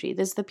to the country.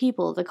 There's the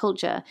people, the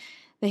culture,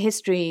 the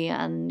history,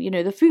 and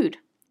the food.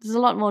 There's a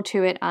lot more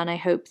to it, and I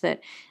hope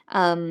that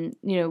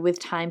with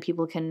time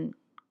people can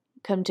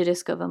come to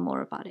discover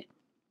more about it.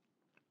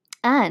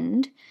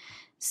 And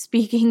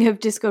speaking of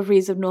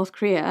discoveries of North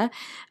Korea,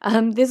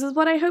 this is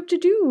what I hope to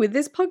do with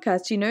this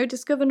podcast,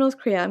 discover North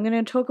Korea. I'm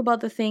going to talk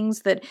about the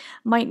things that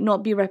might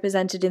not be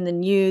represented in the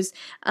news.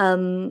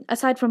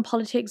 Aside from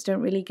politics,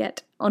 don't really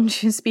get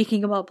onto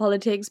speaking about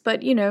politics,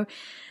 but,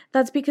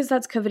 that's because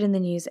that's covered in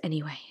the news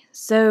anyway.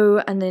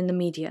 So, and then the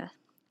media.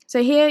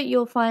 So here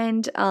you'll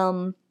find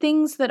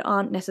things that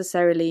aren't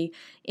necessarily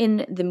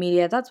in the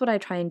media. That's what I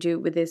try and do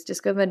with this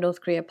Discover North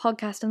Korea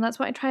podcast, and that's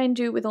what I try and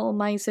do with all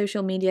my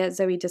social media,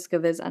 Zoe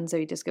Discovers and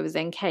Zoe Discovers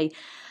NK.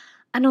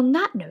 And on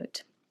that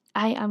note,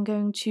 I am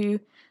going to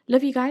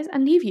love you guys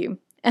and leave you.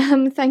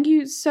 Thank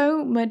you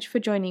so much for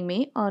joining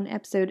me on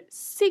episode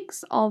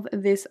 6 of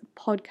this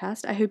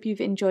podcast. I hope you've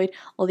enjoyed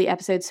all the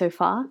episodes so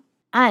far.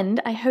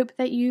 And I hope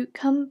that you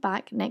come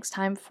back next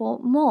time for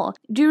more.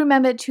 Do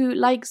remember to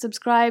like,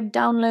 subscribe,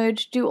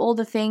 download, do all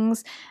the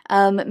things.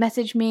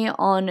 Message me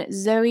on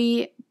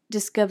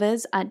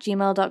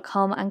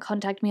zoediscovers@gmail.com and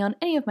contact me on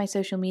any of my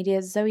social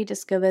medias, Zoe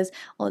Discovers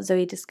or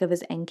Zoe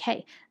Discovers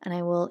NK. And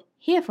I will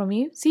hear from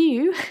you. See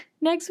you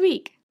next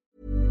week.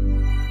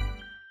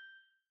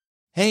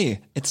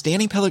 Hey, it's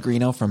Danny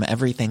Pellegrino from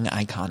Everything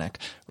Iconic.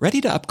 Ready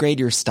to upgrade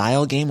your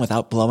style game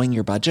without blowing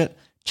your budget?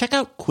 Check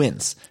out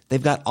Quince.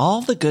 They've got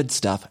all the good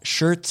stuff,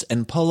 shirts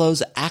and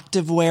polos,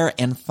 activewear,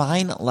 and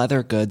fine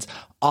leather goods,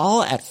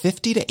 all at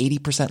 50 to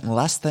 80%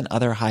 less than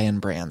other high-end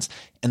brands.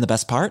 And the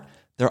best part?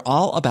 They're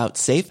all about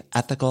safe,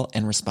 ethical,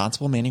 and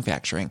responsible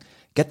manufacturing.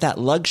 Get that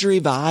luxury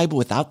vibe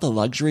without the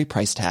luxury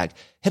price tag.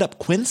 Hit up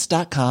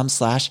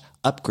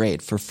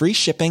quince.com/upgrade for free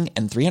shipping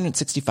and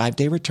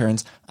 365-day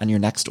returns on your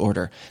next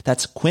order.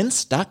 That's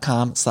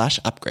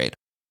quince.com/upgrade.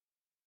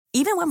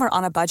 Even when we're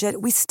on a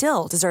budget, we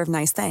still deserve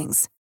nice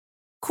things.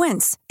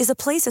 Quince is a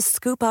place to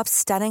scoop up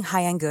stunning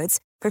high-end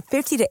goods for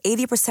 50 to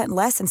 80%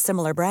 less than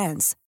similar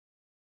brands.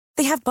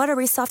 They have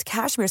buttery soft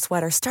cashmere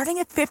sweaters starting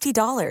at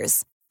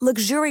 $50,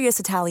 luxurious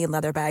Italian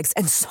leather bags,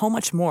 and so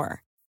much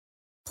more.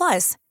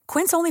 Plus,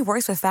 Quince only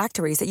works with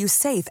factories that use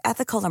safe,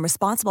 ethical, and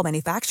responsible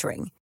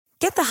manufacturing.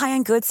 Get the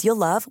high-end goods you'll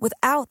love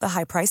without the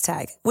high price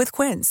tag with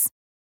Quince.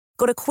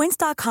 Go to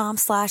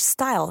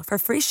quince.com/style for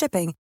free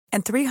shipping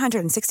and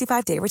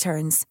 365-day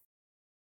returns.